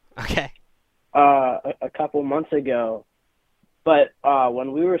Okay. A couple months ago. But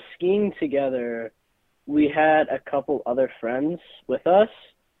when we were skiing together, we had a couple other friends with us,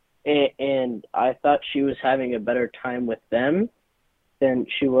 and I thought she was having a better time with them than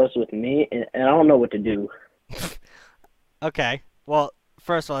she was with me, and I don't know what to do. Okay. Well,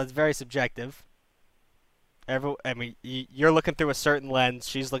 first of all, it's very subjective. You're looking through a certain lens.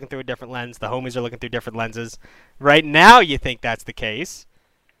 She's looking through a different lens. The homies are looking through different lenses. Right now, you think that's the case.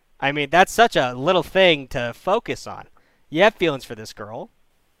 I mean, that's such a little thing to focus on. You have feelings for this girl.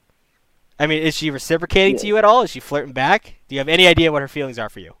 I mean, is she reciprocating to you at all? Is she flirting back? Do you have any idea what her feelings are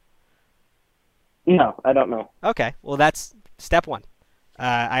for you? No, I don't know. Okay. Well, that's step one.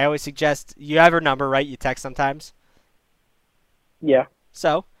 I always suggest you have her number, right? You text sometimes? Yeah.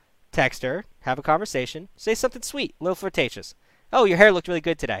 So, text her, have a conversation, say something sweet, a little flirtatious. Oh, your hair looked really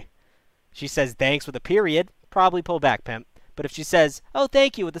good today. She says thanks with a period, probably pull back, pimp. But if she says, oh,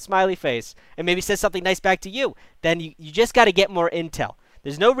 thank you with a smiley face, and maybe says something nice back to you, then you just got to get more intel.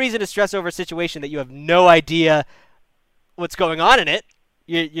 There's no reason to stress over a situation that you have no idea what's going on in it.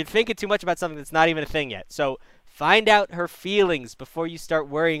 You're thinking too much about something that's not even a thing yet. So find out her feelings before you start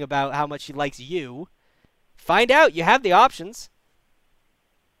worrying about how much she likes you. Find out. You have the options.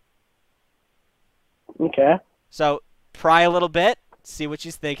 Okay. So pry a little bit, see what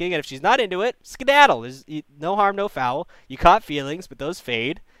she's thinking, and if she's not into it, skedaddle. There's no harm, no foul. You caught feelings, but those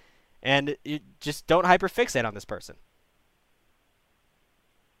fade, and you just don't hyperfixate on this person.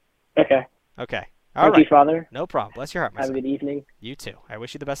 Okay. Okay. Thank you, Father. No problem. Bless your heart, my Have son. a good evening. You too. I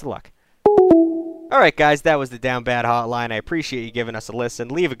wish you the best of luck. All right, guys, that was the Down Bad Hotline. I appreciate you giving us a listen.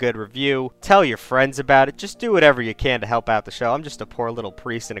 Leave a good review. Tell your friends about it. Just do whatever you can to help out the show. I'm just a poor little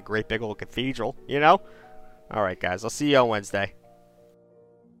priest in a great big old cathedral, you know? All right, guys, I'll see you on Wednesday.